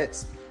 Mookie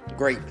Betts,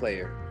 great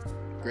player,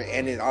 great,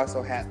 and it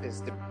also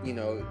happens to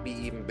be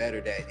even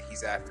better that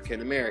he's African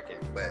American.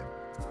 But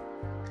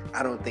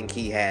I don't think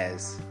he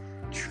has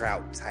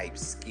Trout type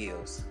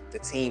skills. The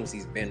teams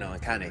he's been on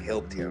kind of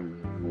helped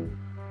him.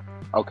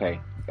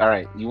 Okay. All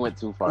right, you went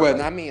too far.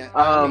 Well, I mean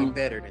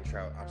better than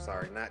Trout. I'm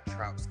sorry, not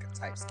Trout's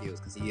type skills,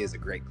 because he is a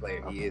great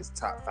player. He is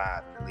top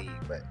 5 in the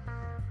league, but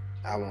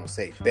I won't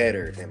say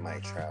better than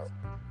Mike Trout.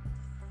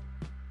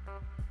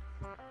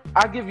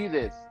 I'll give you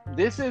this.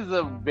 This is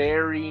a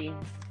very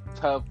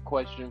tough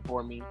question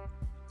for me,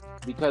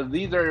 because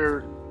these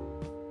are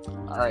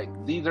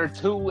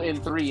 2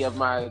 and 3 of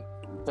my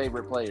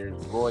favorite players.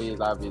 Roy is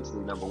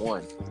obviously number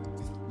 1,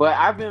 but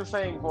I've been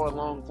saying for a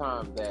long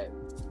time that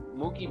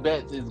Mookie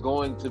Betts is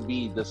going to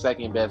be the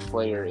second best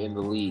player in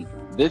the league.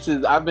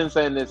 I've been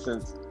saying this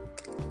since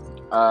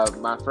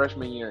my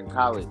freshman year in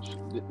college,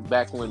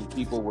 back when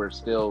people were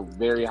still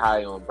very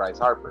high on Bryce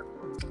Harper.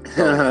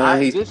 So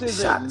this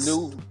isn't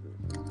new,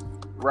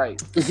 right?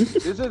 This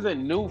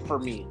isn't new for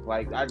me.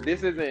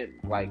 This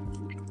isn't like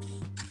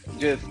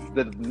just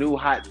the new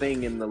hot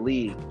thing in the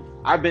league.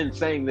 I've been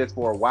saying this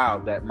for a while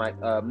that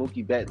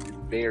Mookie Betts is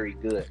very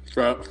good.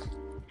 Right.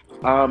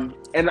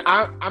 And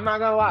I'm not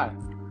gonna lie.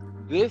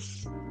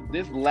 This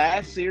this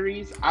last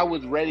series, I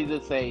was ready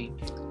to say,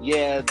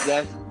 yeah,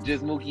 that's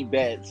just Mookie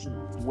Betts.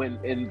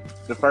 When in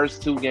the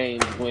first two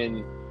games,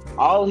 when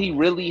all he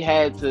really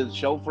had to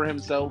show for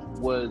himself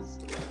was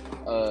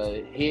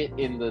a hit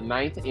in the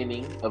ninth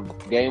inning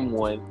of game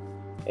one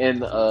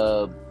and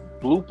a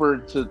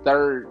blooper to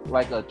third,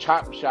 like a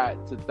chop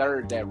shot to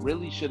third that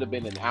really should have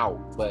been an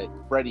out, but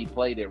Freddie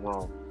played it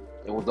wrong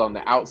and was on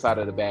the outside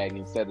of the bag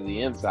instead of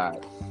the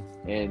inside.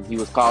 And he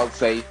was called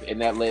safe,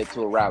 and that led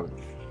to a rally.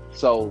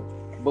 So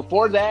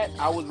before that,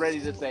 I was ready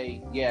to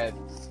say, yeah,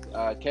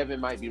 Kevin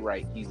might be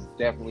right. He's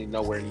definitely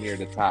nowhere near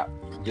the top.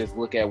 Just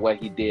look at what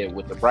he did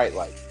with the bright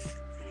light.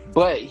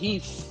 But he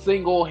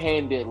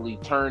single-handedly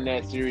turned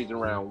that series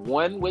around.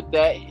 One, with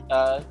that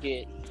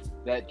hit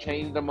that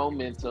changed the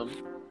momentum.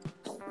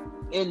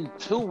 And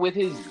two, with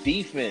his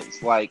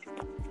defense. Like,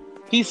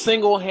 he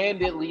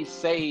single-handedly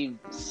saved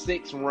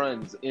 6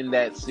 runs in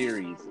that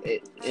series.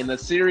 In a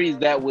series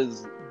that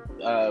was,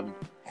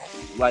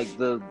 like,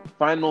 the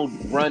final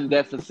run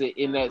deficit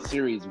in that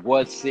series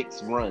was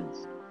 6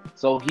 runs.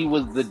 So he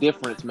was the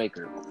difference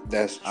maker.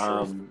 That's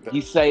true.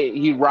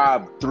 He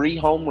robbed 3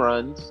 home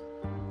runs.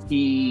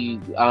 He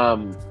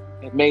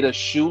made a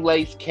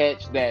shoelace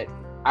catch that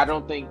I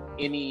don't think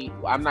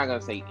I'm not going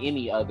to say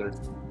any other,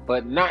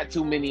 but not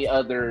too many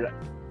other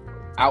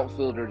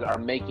outfielders are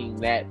making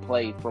that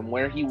play from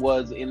where he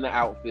was in the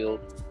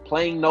outfield,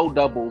 playing no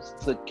doubles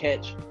to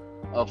catch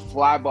a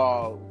fly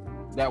ball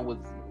that was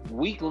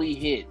weakly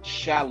hit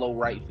shallow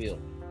right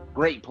field.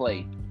 Great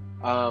play.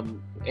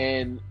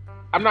 And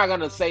I'm not going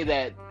to say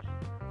that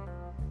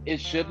it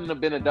shouldn't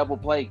have been a double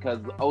play because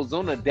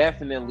Ozuna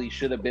definitely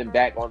should have been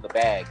back on the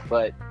bag.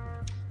 But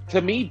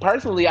to me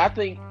personally, I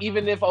think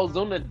even if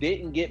Ozuna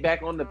didn't get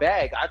back on the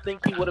bag, I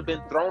think he would have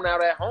been thrown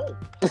out at home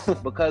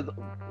because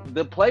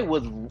the play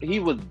he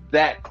was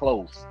that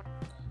close.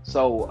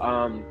 So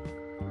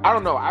I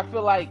don't know. I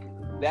feel like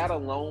that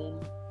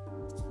alone,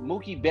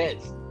 Mookie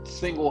Betts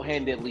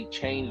single-handedly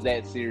changed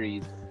that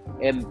series.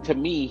 And to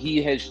me,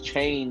 he has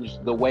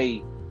changed the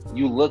way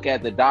you look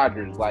at the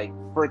Dodgers. Like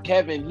for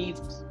Kevin,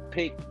 he's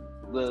picked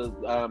the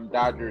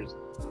Dodgers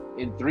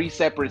in 3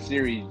 separate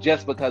series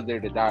just because they're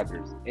the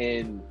Dodgers,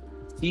 and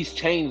he's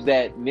changed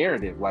that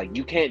narrative. Like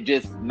you can't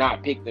just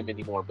not pick them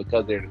anymore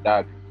because they're the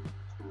Dodgers.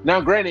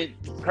 Now, granted,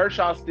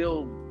 Kershaw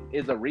still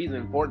is a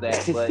reason for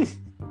that, but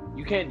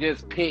you can't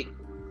just pick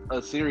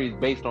a series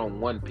based on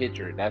one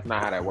pitcher. That's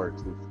not how that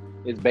works.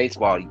 It's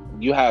baseball.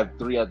 You have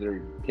 3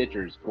 other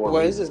pitchers for.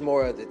 Well, it's just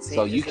more of the team.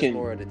 So you can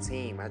more of the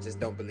team. I just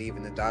don't believe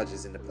in the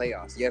Dodgers in the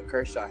playoffs. Yeah,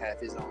 Kershaw had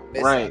his own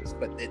mishaps, right,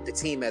 but the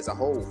team as a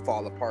whole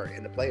fall apart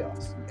in the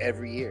playoffs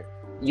every year.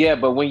 Yeah,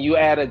 but when you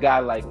add a guy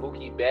like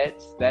Mookie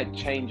Betts, that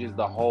changes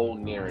the whole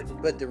narrative.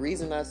 But the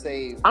reason I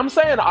say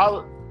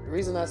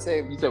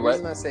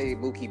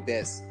Mookie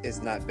Betts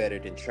is not better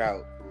than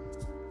Trout.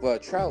 Well,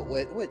 Trout,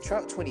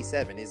 Trout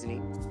 27, isn't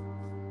he?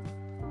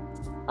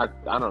 I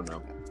don't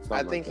know.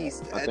 I think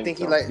he's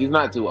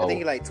not too old. I think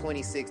he's like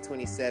 26,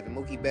 27.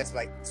 Mookie Betts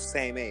like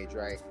same age,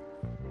 right?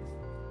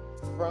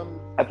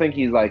 I think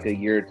he's like a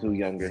year or 2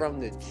 younger.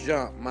 From the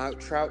jump, Mike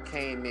Trout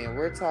came in.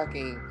 We're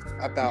talking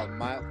about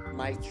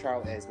Mike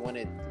Trout as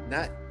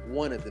not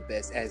one of the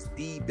best, as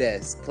the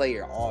best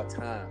player all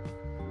time.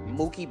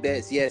 Mookie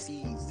Betts, yes,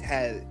 he's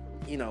had,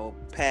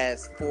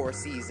 past 4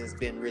 seasons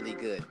been really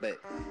good, but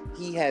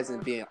he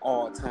hasn't been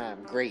all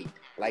time great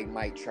like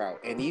Mike Trout.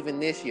 And even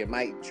this year,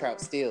 Mike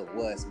Trout still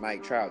was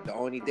Mike Trout. The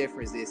only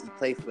difference is he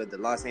played for the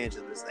Los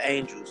Angeles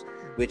Angels,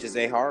 which is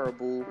a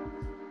horrible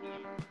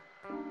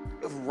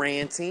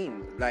ran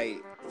team, like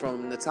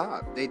from the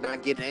top. They're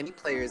not getting any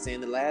players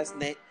in. The last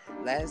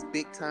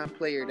big time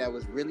player that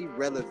was really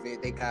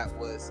relevant they got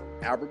was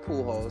Albert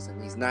Pujols,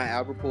 and he's not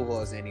Albert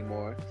Pujols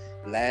anymore.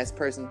 Last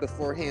person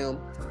before him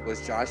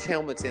was Josh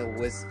Hamilton,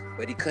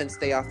 but he couldn't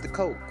stay off the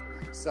coke.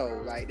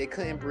 So like they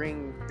can't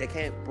bring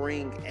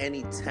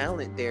any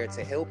talent there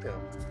to help him.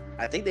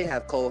 I think they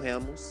have Cole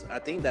Hamels. I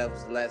think that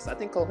was the last. I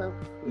think Cole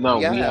Hamels. No,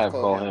 we have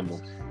Cole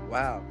Hamels.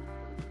 Wow.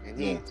 And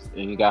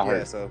he got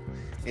hurt. So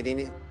and then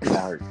he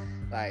got hurt.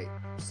 Like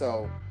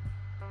so.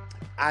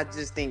 I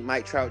just think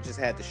Mike Trout just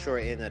had the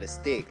short end of the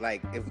stick.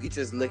 Like if we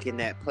just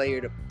looking at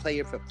player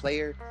for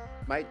player,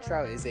 Mike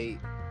Trout is a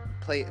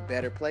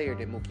better player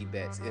than Mookie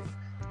Betts. If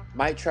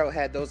Mike Trout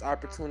had those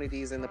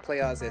opportunities in the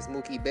playoffs as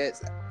Mookie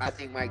Betts, I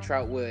think Mike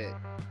Trout would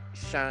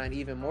shine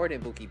even more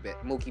than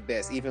Mookie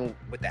Betts, even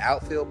with the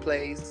outfield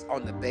plays,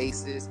 on the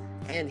bases,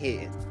 and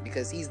hitting,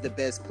 because he's the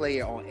best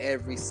player on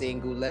every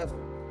single level.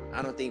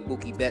 I don't think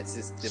Mookie Betts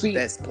is the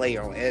best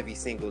player on every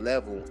single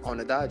level on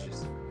the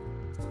Dodgers.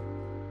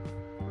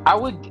 I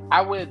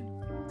would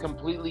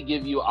completely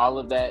give you all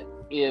of that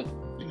if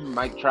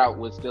Mike Trout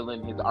was still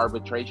in his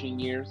arbitration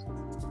years.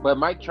 But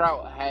Mike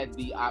Trout had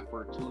the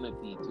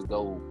opportunity to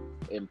go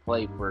and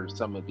play for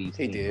some of these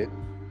teams. He did.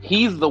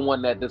 He's the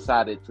one that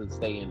decided to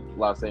stay in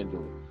Los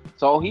Angeles.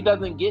 So he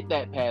doesn't get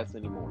that pass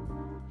anymore.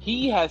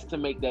 He has to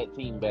make that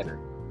team better.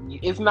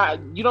 It's not,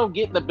 you don't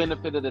get the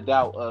benefit of the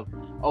doubt of,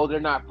 oh, they're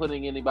not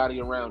putting anybody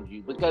around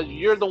you, because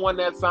you're the one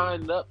that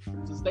signed up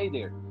to stay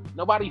there.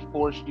 Nobody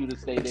forced you to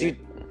stay there.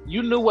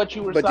 You knew what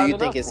you were But do signing you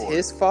think up it's for.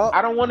 his fault?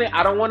 I don't want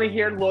to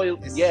hear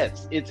loyalty. It's-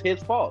 Yes, it's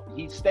his fault.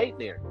 He stayed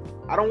there.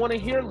 I don't want to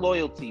hear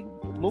loyalty.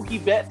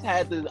 Mookie Betts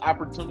had the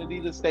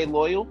opportunity to stay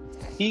loyal.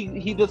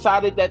 He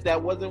decided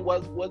that wasn't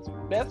what's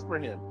best for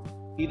him.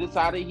 He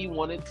decided he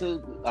wanted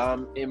to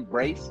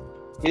embrace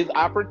his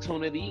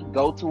opportunity,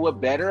 go to a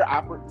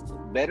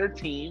better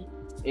team,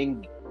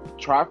 and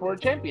try for a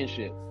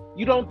championship.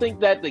 You don't think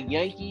that the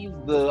Yankees,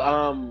 the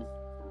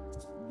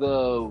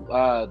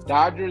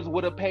Dodgers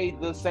would have paid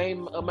the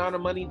same amount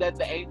of money that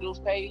the Angels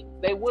paid?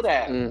 They would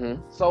have.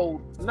 Mm-hmm. So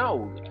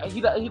no,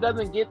 he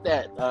doesn't get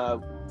that.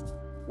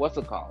 What's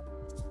it called?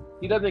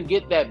 He doesn't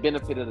get that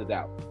benefit of the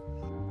doubt.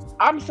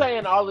 I'm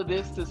saying all of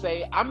this to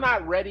say I'm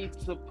not ready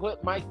to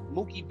put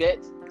Mookie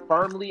Betts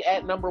firmly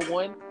at number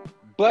one,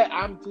 but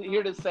I'm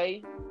here to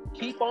say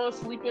keep on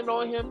sleeping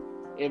on him,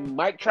 and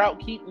Mike Trout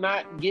keep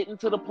not getting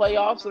to the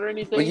playoffs or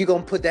anything. But you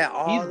gonna put that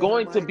all? He's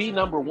going to be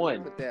number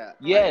one.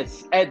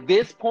 Yes, at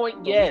this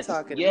point, yes.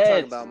 We're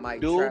talking about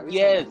Mike dude, Trout.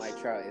 Yes.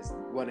 Mike Trout is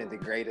one of the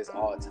greatest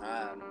all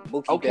time.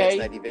 Mookie Betts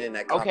not even in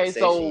that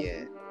conversation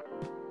yet.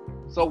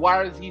 So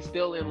why is he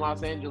still in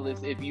Los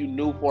Angeles if you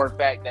knew for a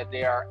fact that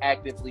they are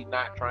actively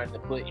not trying to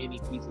put any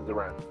pieces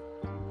around him?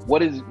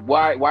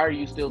 Why are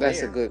you still there?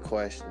 That's a good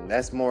question.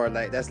 That's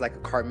like a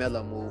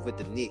Carmelo move with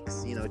the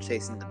Knicks,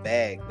 chasing the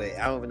bag. But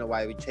I don't even know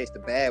why we chase the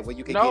bag when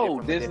you can get it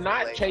from there's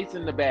not place.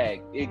 Chasing the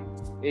bag.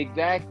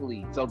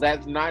 Exactly. So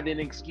that's not an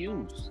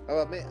excuse.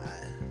 Oh man,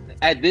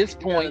 at this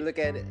point, look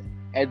at it.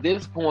 At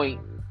this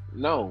point,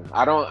 no,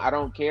 I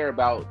don't care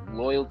about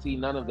loyalty.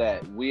 None of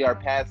that. We are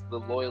past the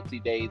loyalty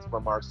days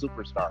from our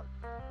superstar.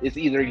 It's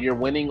either you're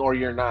winning or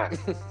you're not.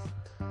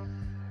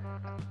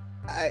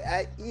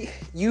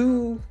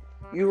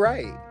 You're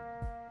right.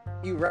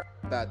 You're right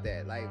about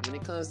that. Like, when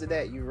it comes to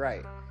that, you're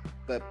right.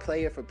 But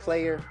player for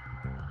player,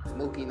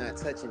 Mookie not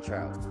touching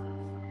Trout.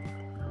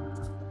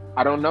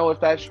 I don't know if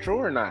that's true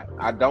or not.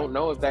 I don't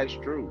know if that's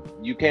true.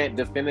 You can't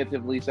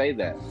definitively say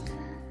that.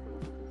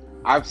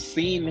 I've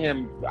seen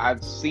him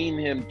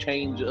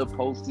change a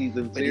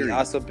postseason But series. he's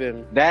also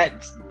been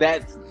That's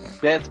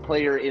best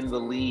player in the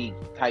league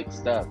type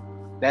stuff.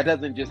 That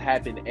doesn't just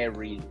happen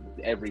every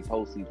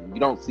postseason.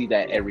 You don't see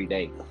that every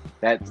day.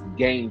 That's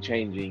game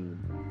changing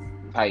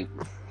type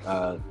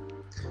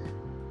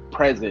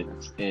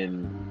presence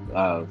and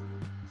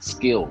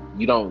skill.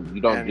 You don't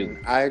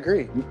just. I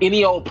agree.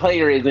 Any old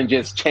player isn't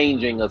just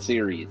changing a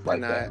series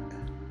like that.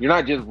 You're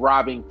not just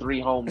robbing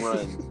 3 home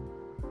runs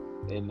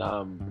and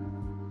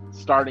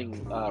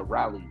starting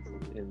rallies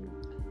and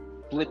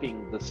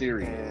flipping the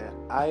series. Yeah,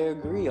 I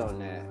agree on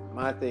that.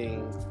 My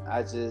thing,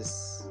 I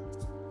just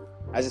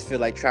feel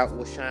like Trout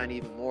will shine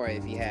even more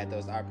if he had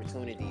those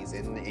opportunities.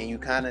 And you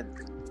kind of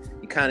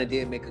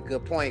did make a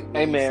good point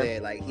when you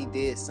said like he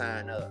did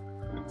sign up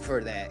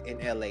for that in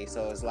LA.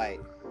 So it's like,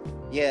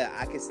 yeah,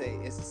 I could say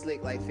it's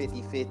slick like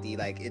 50-50.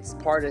 Like, it's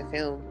part of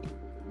him.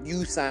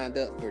 You signed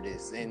up for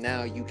this, and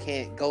now you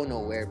can't go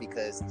nowhere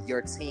because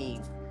your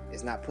team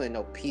is not putting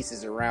no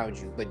pieces around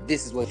you. But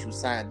this is what you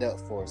signed up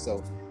for.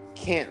 So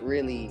can't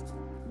really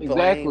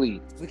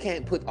Exactly. We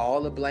can't put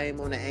all the blame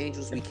on the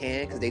Angels. We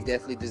can, because they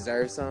definitely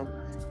deserve some,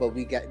 but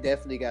we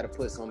definitely got to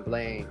put some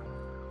blame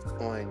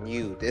on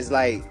you. It's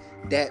like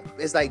Dak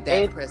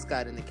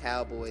Prescott and the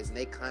Cowboys and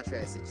their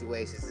contract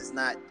situations. It's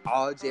not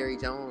all Jerry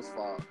Jones'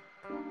 fault,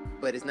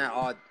 but it's not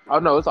all. Oh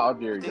no, it's all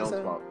Jerry Jones'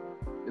 fault.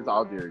 It's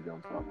all Jerry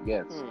Jones' fault.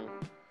 Yes.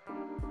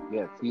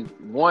 Yes. He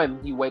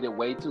waited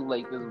way too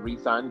late to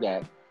re-sign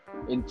Dak,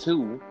 and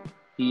 2,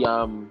 he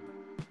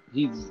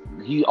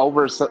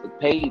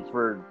overpaid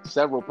for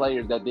several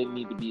players that didn't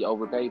need to be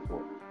overpaid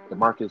for.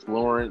 DeMarcus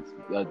Lawrence,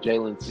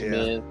 Jalen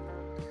Smith.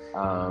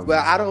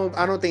 Well, I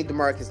don't think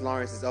DeMarcus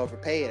Lawrence is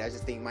overpaid. I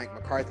just think Mike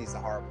McCarthy's a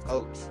horrible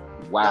coach.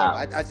 Wow. No,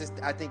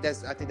 I think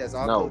that's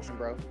all coaching,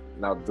 bro.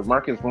 No,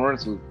 DeMarcus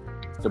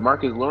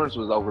Lawrence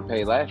was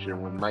overpaid last year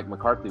when Mike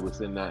McCarthy was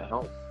sitting at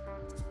home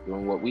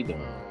doing what we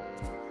doing.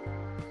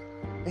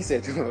 He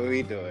said, "Doing what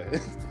we doing."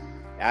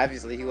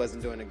 Obviously, he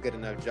wasn't doing a good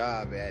enough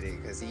job at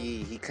it because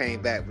he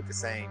came back with the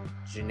same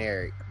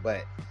generic.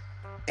 But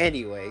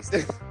anyways,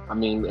 I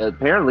mean,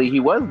 apparently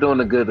he was doing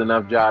a good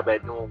enough job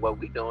at doing what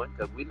we doing,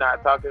 because we're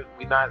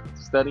not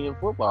studying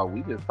football.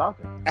 We just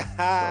talking.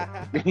 So,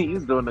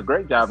 he's doing a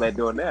great job at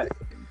doing that.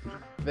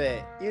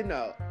 But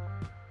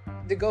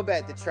to go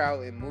back to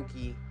Trout and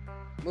Mookie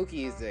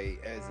is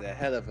a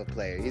hell of a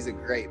player. He's a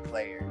great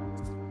player,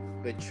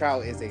 but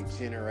Trout is a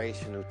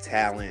generational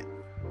talent.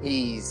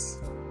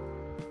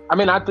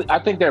 I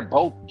think they're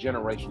both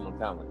generational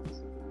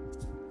talents.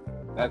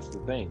 That's the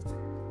thing.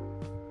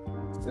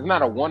 It's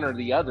not a one or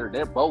the other.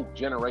 They're both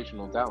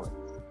generational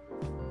talents.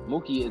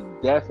 Mookie is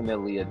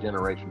definitely a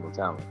generational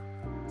talent.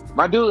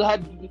 My dude,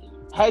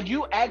 had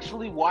you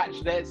actually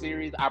watched that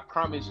series, I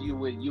promise you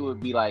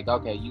would be like,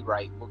 okay, you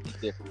right, Mookie's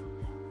different.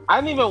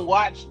 I didn't even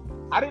watch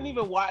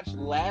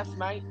last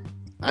night.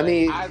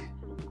 I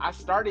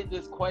started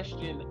this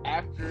question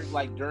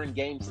during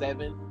Game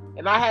 7.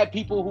 And I had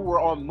people who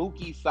were on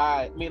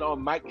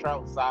on Mike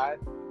Trout's side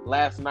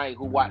last night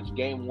who watched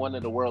Game 1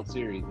 of the World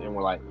Series and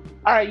were like,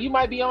 all right, you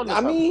might be on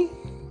this.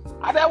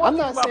 That I'm wasn't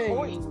not my saying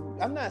point.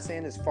 I'm not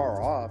saying it's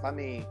far off. I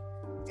mean,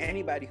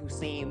 anybody who's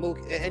seen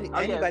Mookie,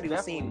 anybody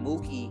who's seen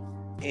Mookie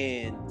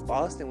in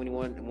Boston when he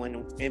won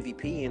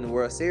MVP in the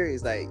World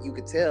Series, like you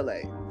could tell,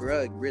 like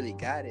bruh really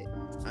got it.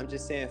 I'm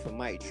just saying for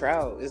Mike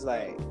Trout, it's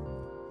like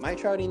Mike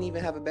Trout didn't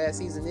even have a bad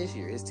season this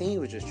year. His team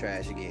was just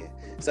trash again.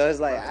 So it's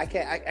like I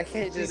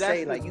can't just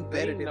say like you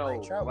better than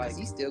Mike Trout because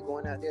he's still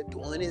going out there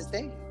doing his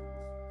thing.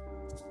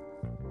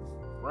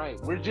 Right.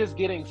 We're just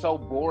getting so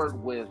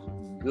bored with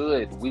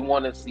good. We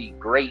want to see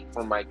great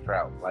from Mike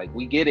Trout. Like,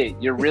 we get it.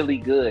 You're really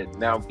good.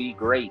 Now be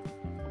great.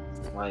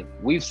 Like,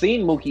 we've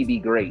seen Mookie be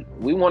great.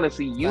 We want to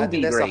see you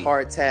be that's great. A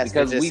hard task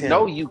because we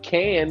know you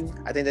can.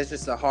 I think that's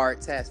just a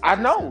hard task. I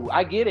know.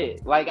 I get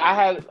it. Like, I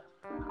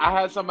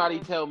had somebody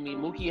tell me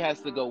Mookie has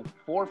to go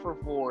 4 for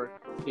 4,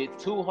 hit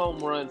 2 home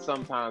runs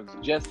sometimes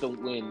just to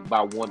win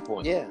by 1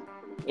 point. Yeah.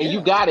 And you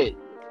got it.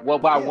 Well,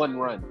 by 1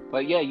 run.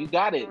 But yeah, you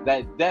got it.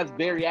 That's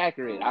very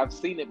accurate. I've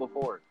seen it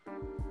before.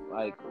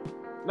 Like,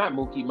 not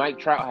Mookie, Mike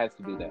Trout has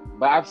to do that.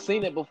 But I've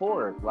seen it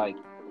before. Like,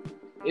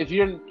 if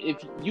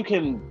you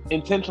can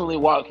intentionally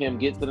walk him,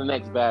 get to the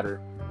next batter.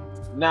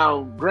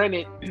 Now,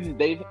 granted,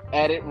 they've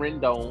added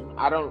Rendon.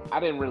 I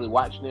didn't really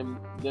watch him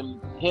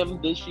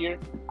this year.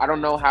 I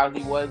don't know how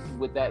he was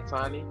with that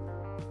signing,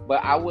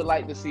 but I would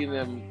like to see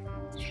them.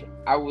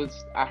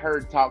 I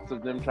heard talks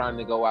of them trying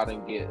to go out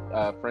and get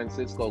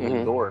Francisco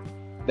Lindor.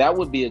 That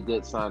would be a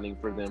good signing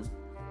for them,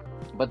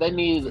 but they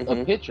need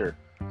a pitcher.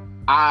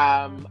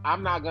 I'm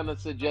not gonna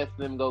suggest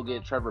them go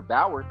get Trevor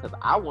Bauer because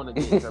I want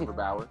to get Trevor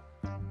Bauer,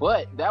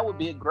 but that would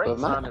be a great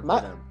signing for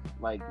them.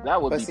 Like,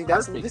 that would be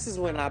perfect. This is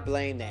when I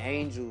blame the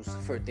Angels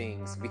for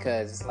things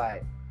because it's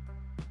like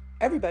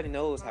everybody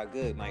knows how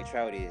good Mike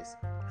Trout is.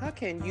 How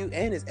can you,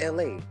 and it's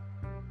LA,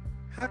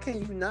 how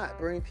can you not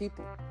bring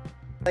people?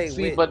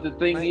 See, but the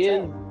thing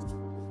is,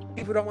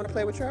 people don't want to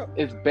play with Trout.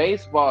 It's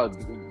baseball.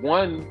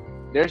 One,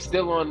 they're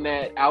still on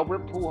that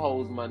Albert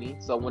Pujols money,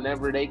 so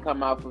whenever they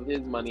come out of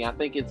his money, I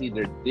think it's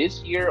either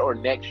this year or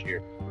next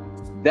year.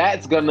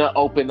 That's gonna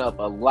open up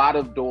a lot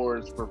of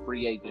doors for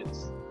free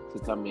agents to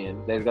come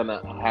in. They're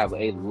gonna have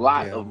a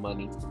lot of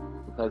money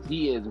because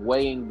he is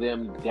weighing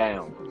them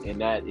down,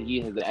 and that he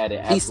has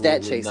added. He's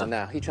stat chasing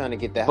now. He's trying to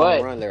get that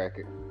home run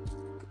record.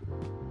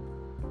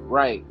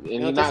 Right,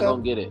 and he's not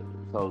gonna get it.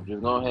 So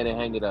just go ahead and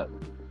hang it up.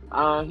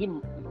 He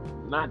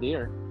not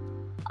there.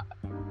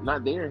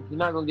 Not there. He's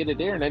not gonna get it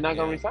there, and they're not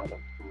gonna resign him.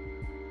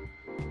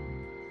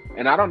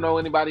 And I don't know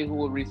anybody who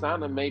would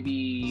resign him.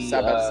 Maybe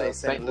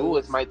St.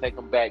 Louis might take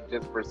him back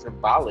just for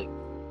symbolic.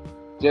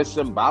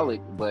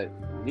 But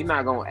he's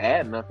not gonna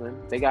add nothing.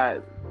 They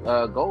got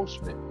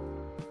Goldschmidt,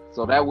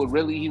 so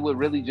he would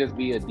really just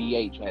be a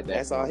DH at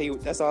that. That's all he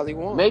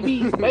wants. Maybe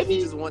he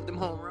just want them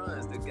home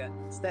runs. They got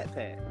stat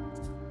pad.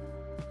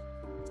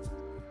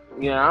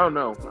 Yeah, I don't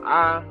know.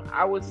 I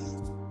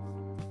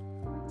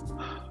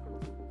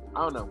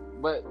don't know,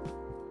 but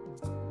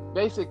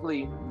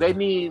basically they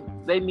need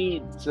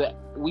to.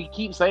 We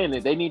keep saying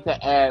it. They need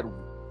to add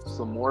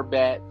some more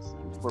bats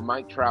for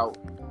Mike Trout.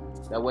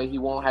 That way he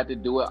won't have to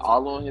do it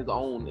all on his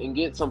own, and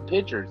get some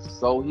pitchers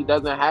so he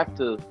doesn't have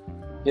to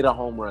hit a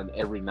home run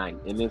every night,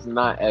 and it's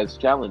not as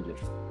challenging.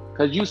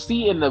 Because you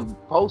see in the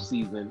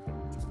postseason,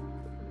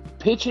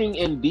 pitching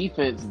and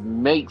defense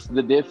makes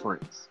the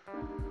difference.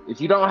 If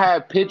you don't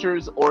have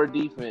pitchers or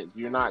defense,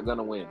 you're not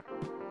gonna win.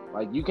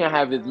 Like, you can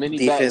have as many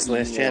defense bats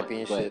wins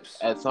championships.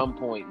 But at some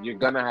point, you're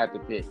gonna have to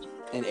pitch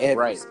in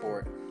every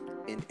sport.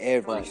 In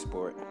every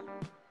sport.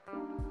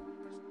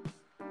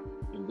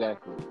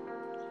 Exactly.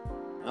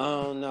 I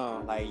don't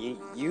know. Like you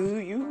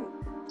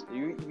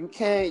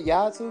can't.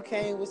 Y'all two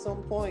came with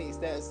some points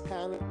that's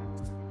kind of.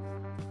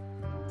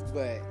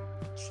 But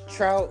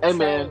Trout. Hey,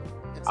 man.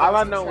 All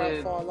I know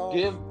is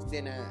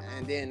Then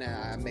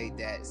I made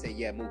that say,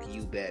 yeah, Mookie,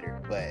 you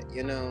better. But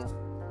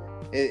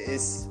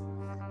it's.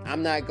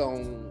 I'm not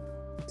gonna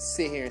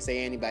sit here and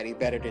say anybody's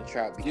better than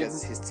Trout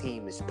because his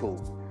team is poor.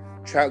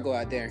 Trout go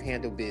out there and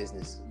handle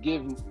business.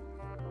 Give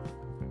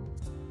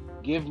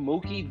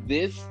Mookie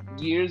this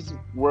year's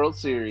World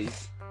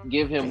Series.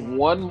 Give him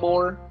one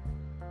more.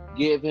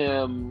 Give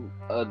him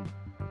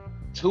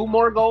 2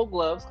 more Gold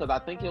Gloves because I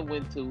think he'll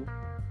win 2.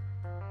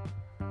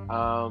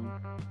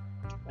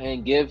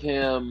 And give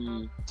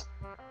him,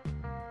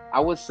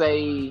 I would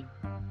say,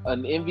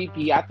 an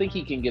MVP. I think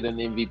he can get an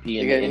MVP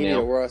in the NL. He need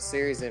a World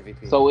Series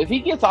MVP. So if he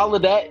gets all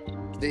of that,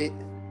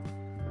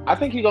 I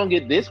think he's gonna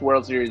get this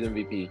World Series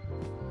MVP.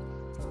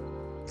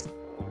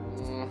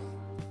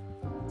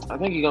 I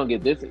think he's gonna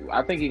get this.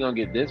 I think he's gonna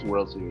get this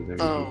World Series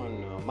MVP. Oh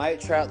no, Mike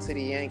Trout to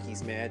the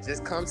Yankees, man.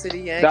 Just come to the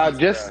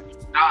Yankees.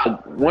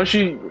 Once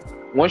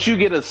you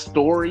get a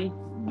story,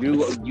 you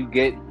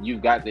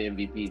got the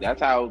MVP. That's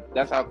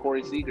how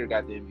Corey Seager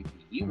got the MVP.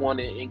 He won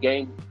it in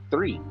Game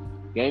 3,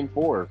 Game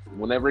 4.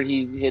 Whenever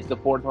he hit the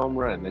 4th home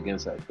run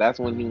against us, that's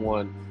when he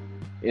won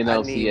NLCS.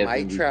 I need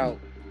Mike MVP. Trout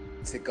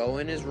to go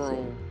in his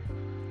room,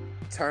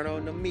 turn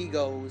on the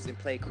Migos, and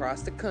play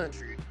across the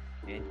country,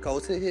 and go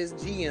to his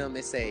GM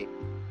and say,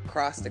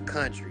 across the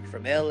country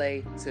from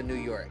LA to New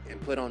York and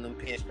put on them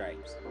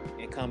pinstripes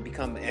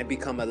and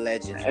become a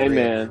legend. Hey,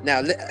 man.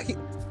 Now,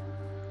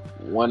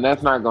 One,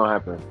 that's not gonna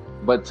happen.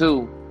 But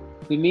two,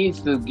 he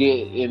needs to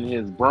get in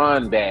his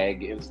Bron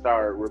bag and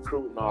start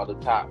recruiting all the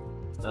top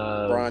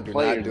Bron do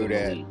players not do in the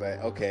that, league. but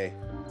okay.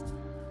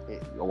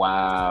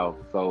 Wow.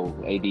 So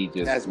AD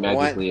just That's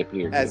magically one-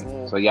 appeared. that's here.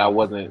 one- So y'all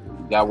wasn't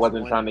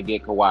one- trying to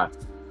get Kawhi.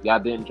 Y'all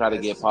didn't try to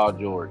That's- get Paul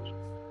George.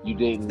 You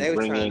didn't They were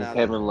bring trying in out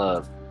Kevin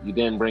Love. You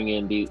didn't bring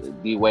in D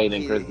Wade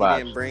and Chris He Bosh.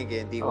 didn't bring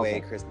in D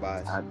Wade, Chris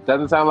Bosh.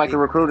 Doesn't sound like a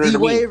recruiter D to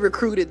me. Wade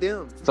recruited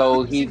them.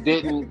 So he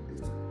didn't.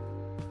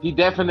 He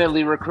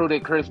definitely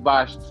recruited Chris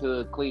Bosh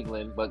to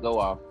Cleveland, but go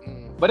off.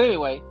 But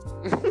anyway,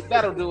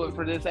 that'll do it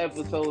for this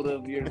episode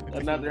of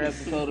another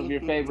episode of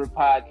your favorite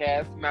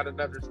podcast, Not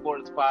Another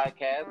Sports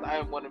Podcast. I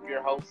am one of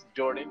your hosts,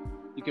 Jordan.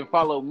 You can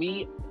follow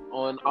me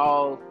on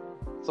all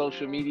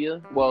social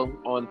media. Well,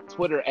 on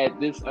Twitter at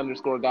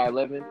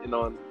 @this_guy11 and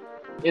on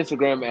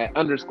Instagram at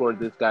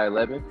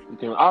 _thisguy11. You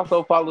can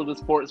also follow the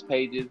sports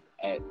pages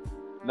at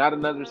Not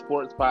Another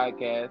Sports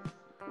Podcast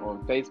on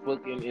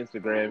Facebook and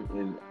Instagram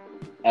and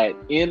at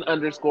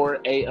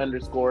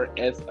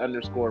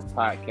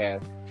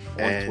N_A_S_podcast on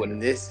And Twitter.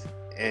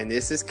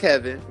 this is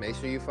Kevin. Make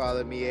sure you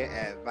follow me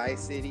at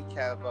Vice City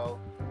Kevo.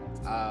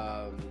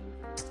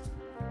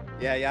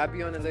 Yeah, y'all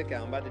be on the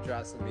lookout. I'm about to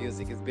drop some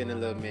music. It's been a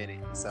little minute,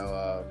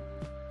 so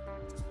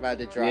about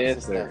to drop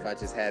Yes, some sir. stuff. I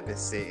just have been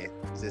sitting,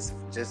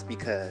 just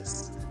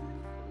because.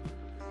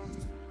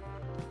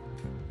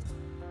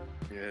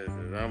 Yes,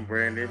 and I'm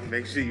Brandon.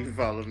 Make sure you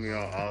follow me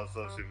on all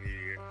social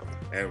media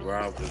at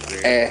Rob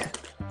Bazir. And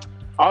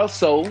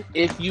Also,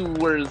 if you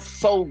were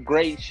so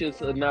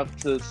gracious enough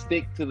to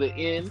stick to the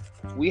end,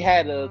 we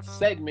had a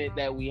segment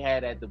that we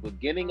had at the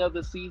beginning of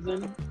the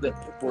season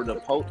for the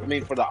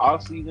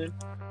off season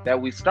that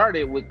we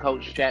started with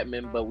Coach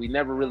Chapman, but we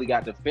never really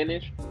got to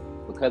finish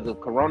because of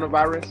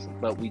coronavirus.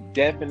 But we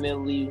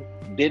definitely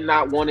did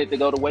not want it to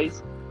go to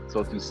waste.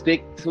 So if you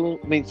stick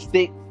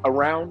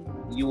around,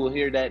 you will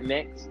hear that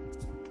next.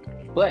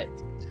 But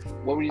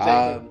what were you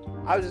saying?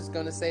 I was just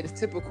gonna say the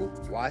typical: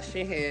 wash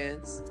your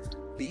hands,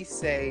 be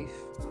safe,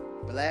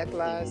 Black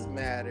Lives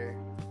Matter.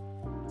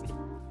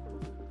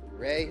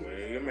 Ray,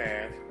 Wear your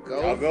mask.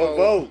 Go Y'all go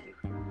vote.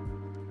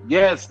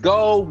 Yes,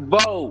 go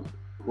vote.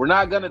 We're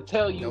not gonna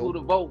tell you who to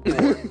vote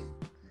for,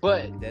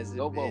 but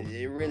go vote.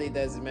 It really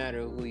doesn't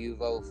matter who you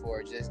vote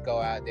for. Just go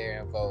out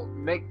there and vote.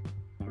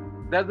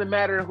 Doesn't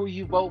matter who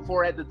you vote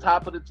for at the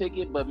top of the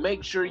ticket, but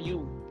make sure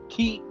you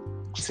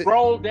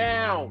scroll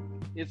down.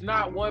 It's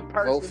not one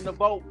person to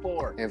vote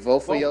for. And vote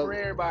for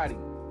everybody.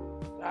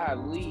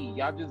 Golly,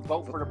 y'all just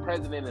vote for the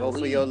president and vote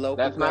leave. for your local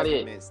That's not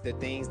it. governments. The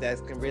things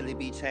that can really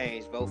be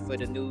changed. Vote for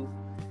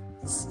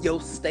your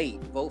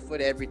state. Vote for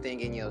everything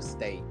in your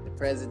state. The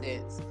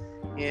presidents,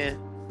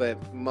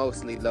 but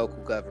mostly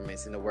local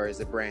governments. In the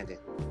words of Brandon.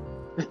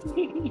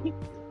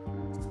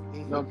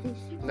 No,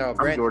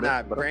 Brandon.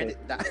 Jordan, but Brandon.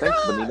 okay.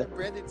 Thanks, Benita.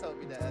 Brandon told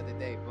me the other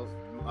day.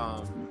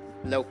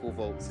 Local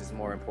votes is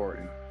more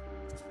important.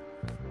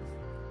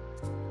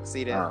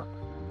 See that?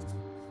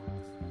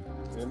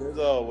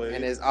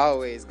 And as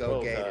always, Go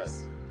Roll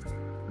Gators.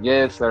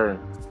 Yes, sir.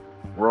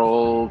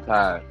 Roll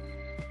Tide.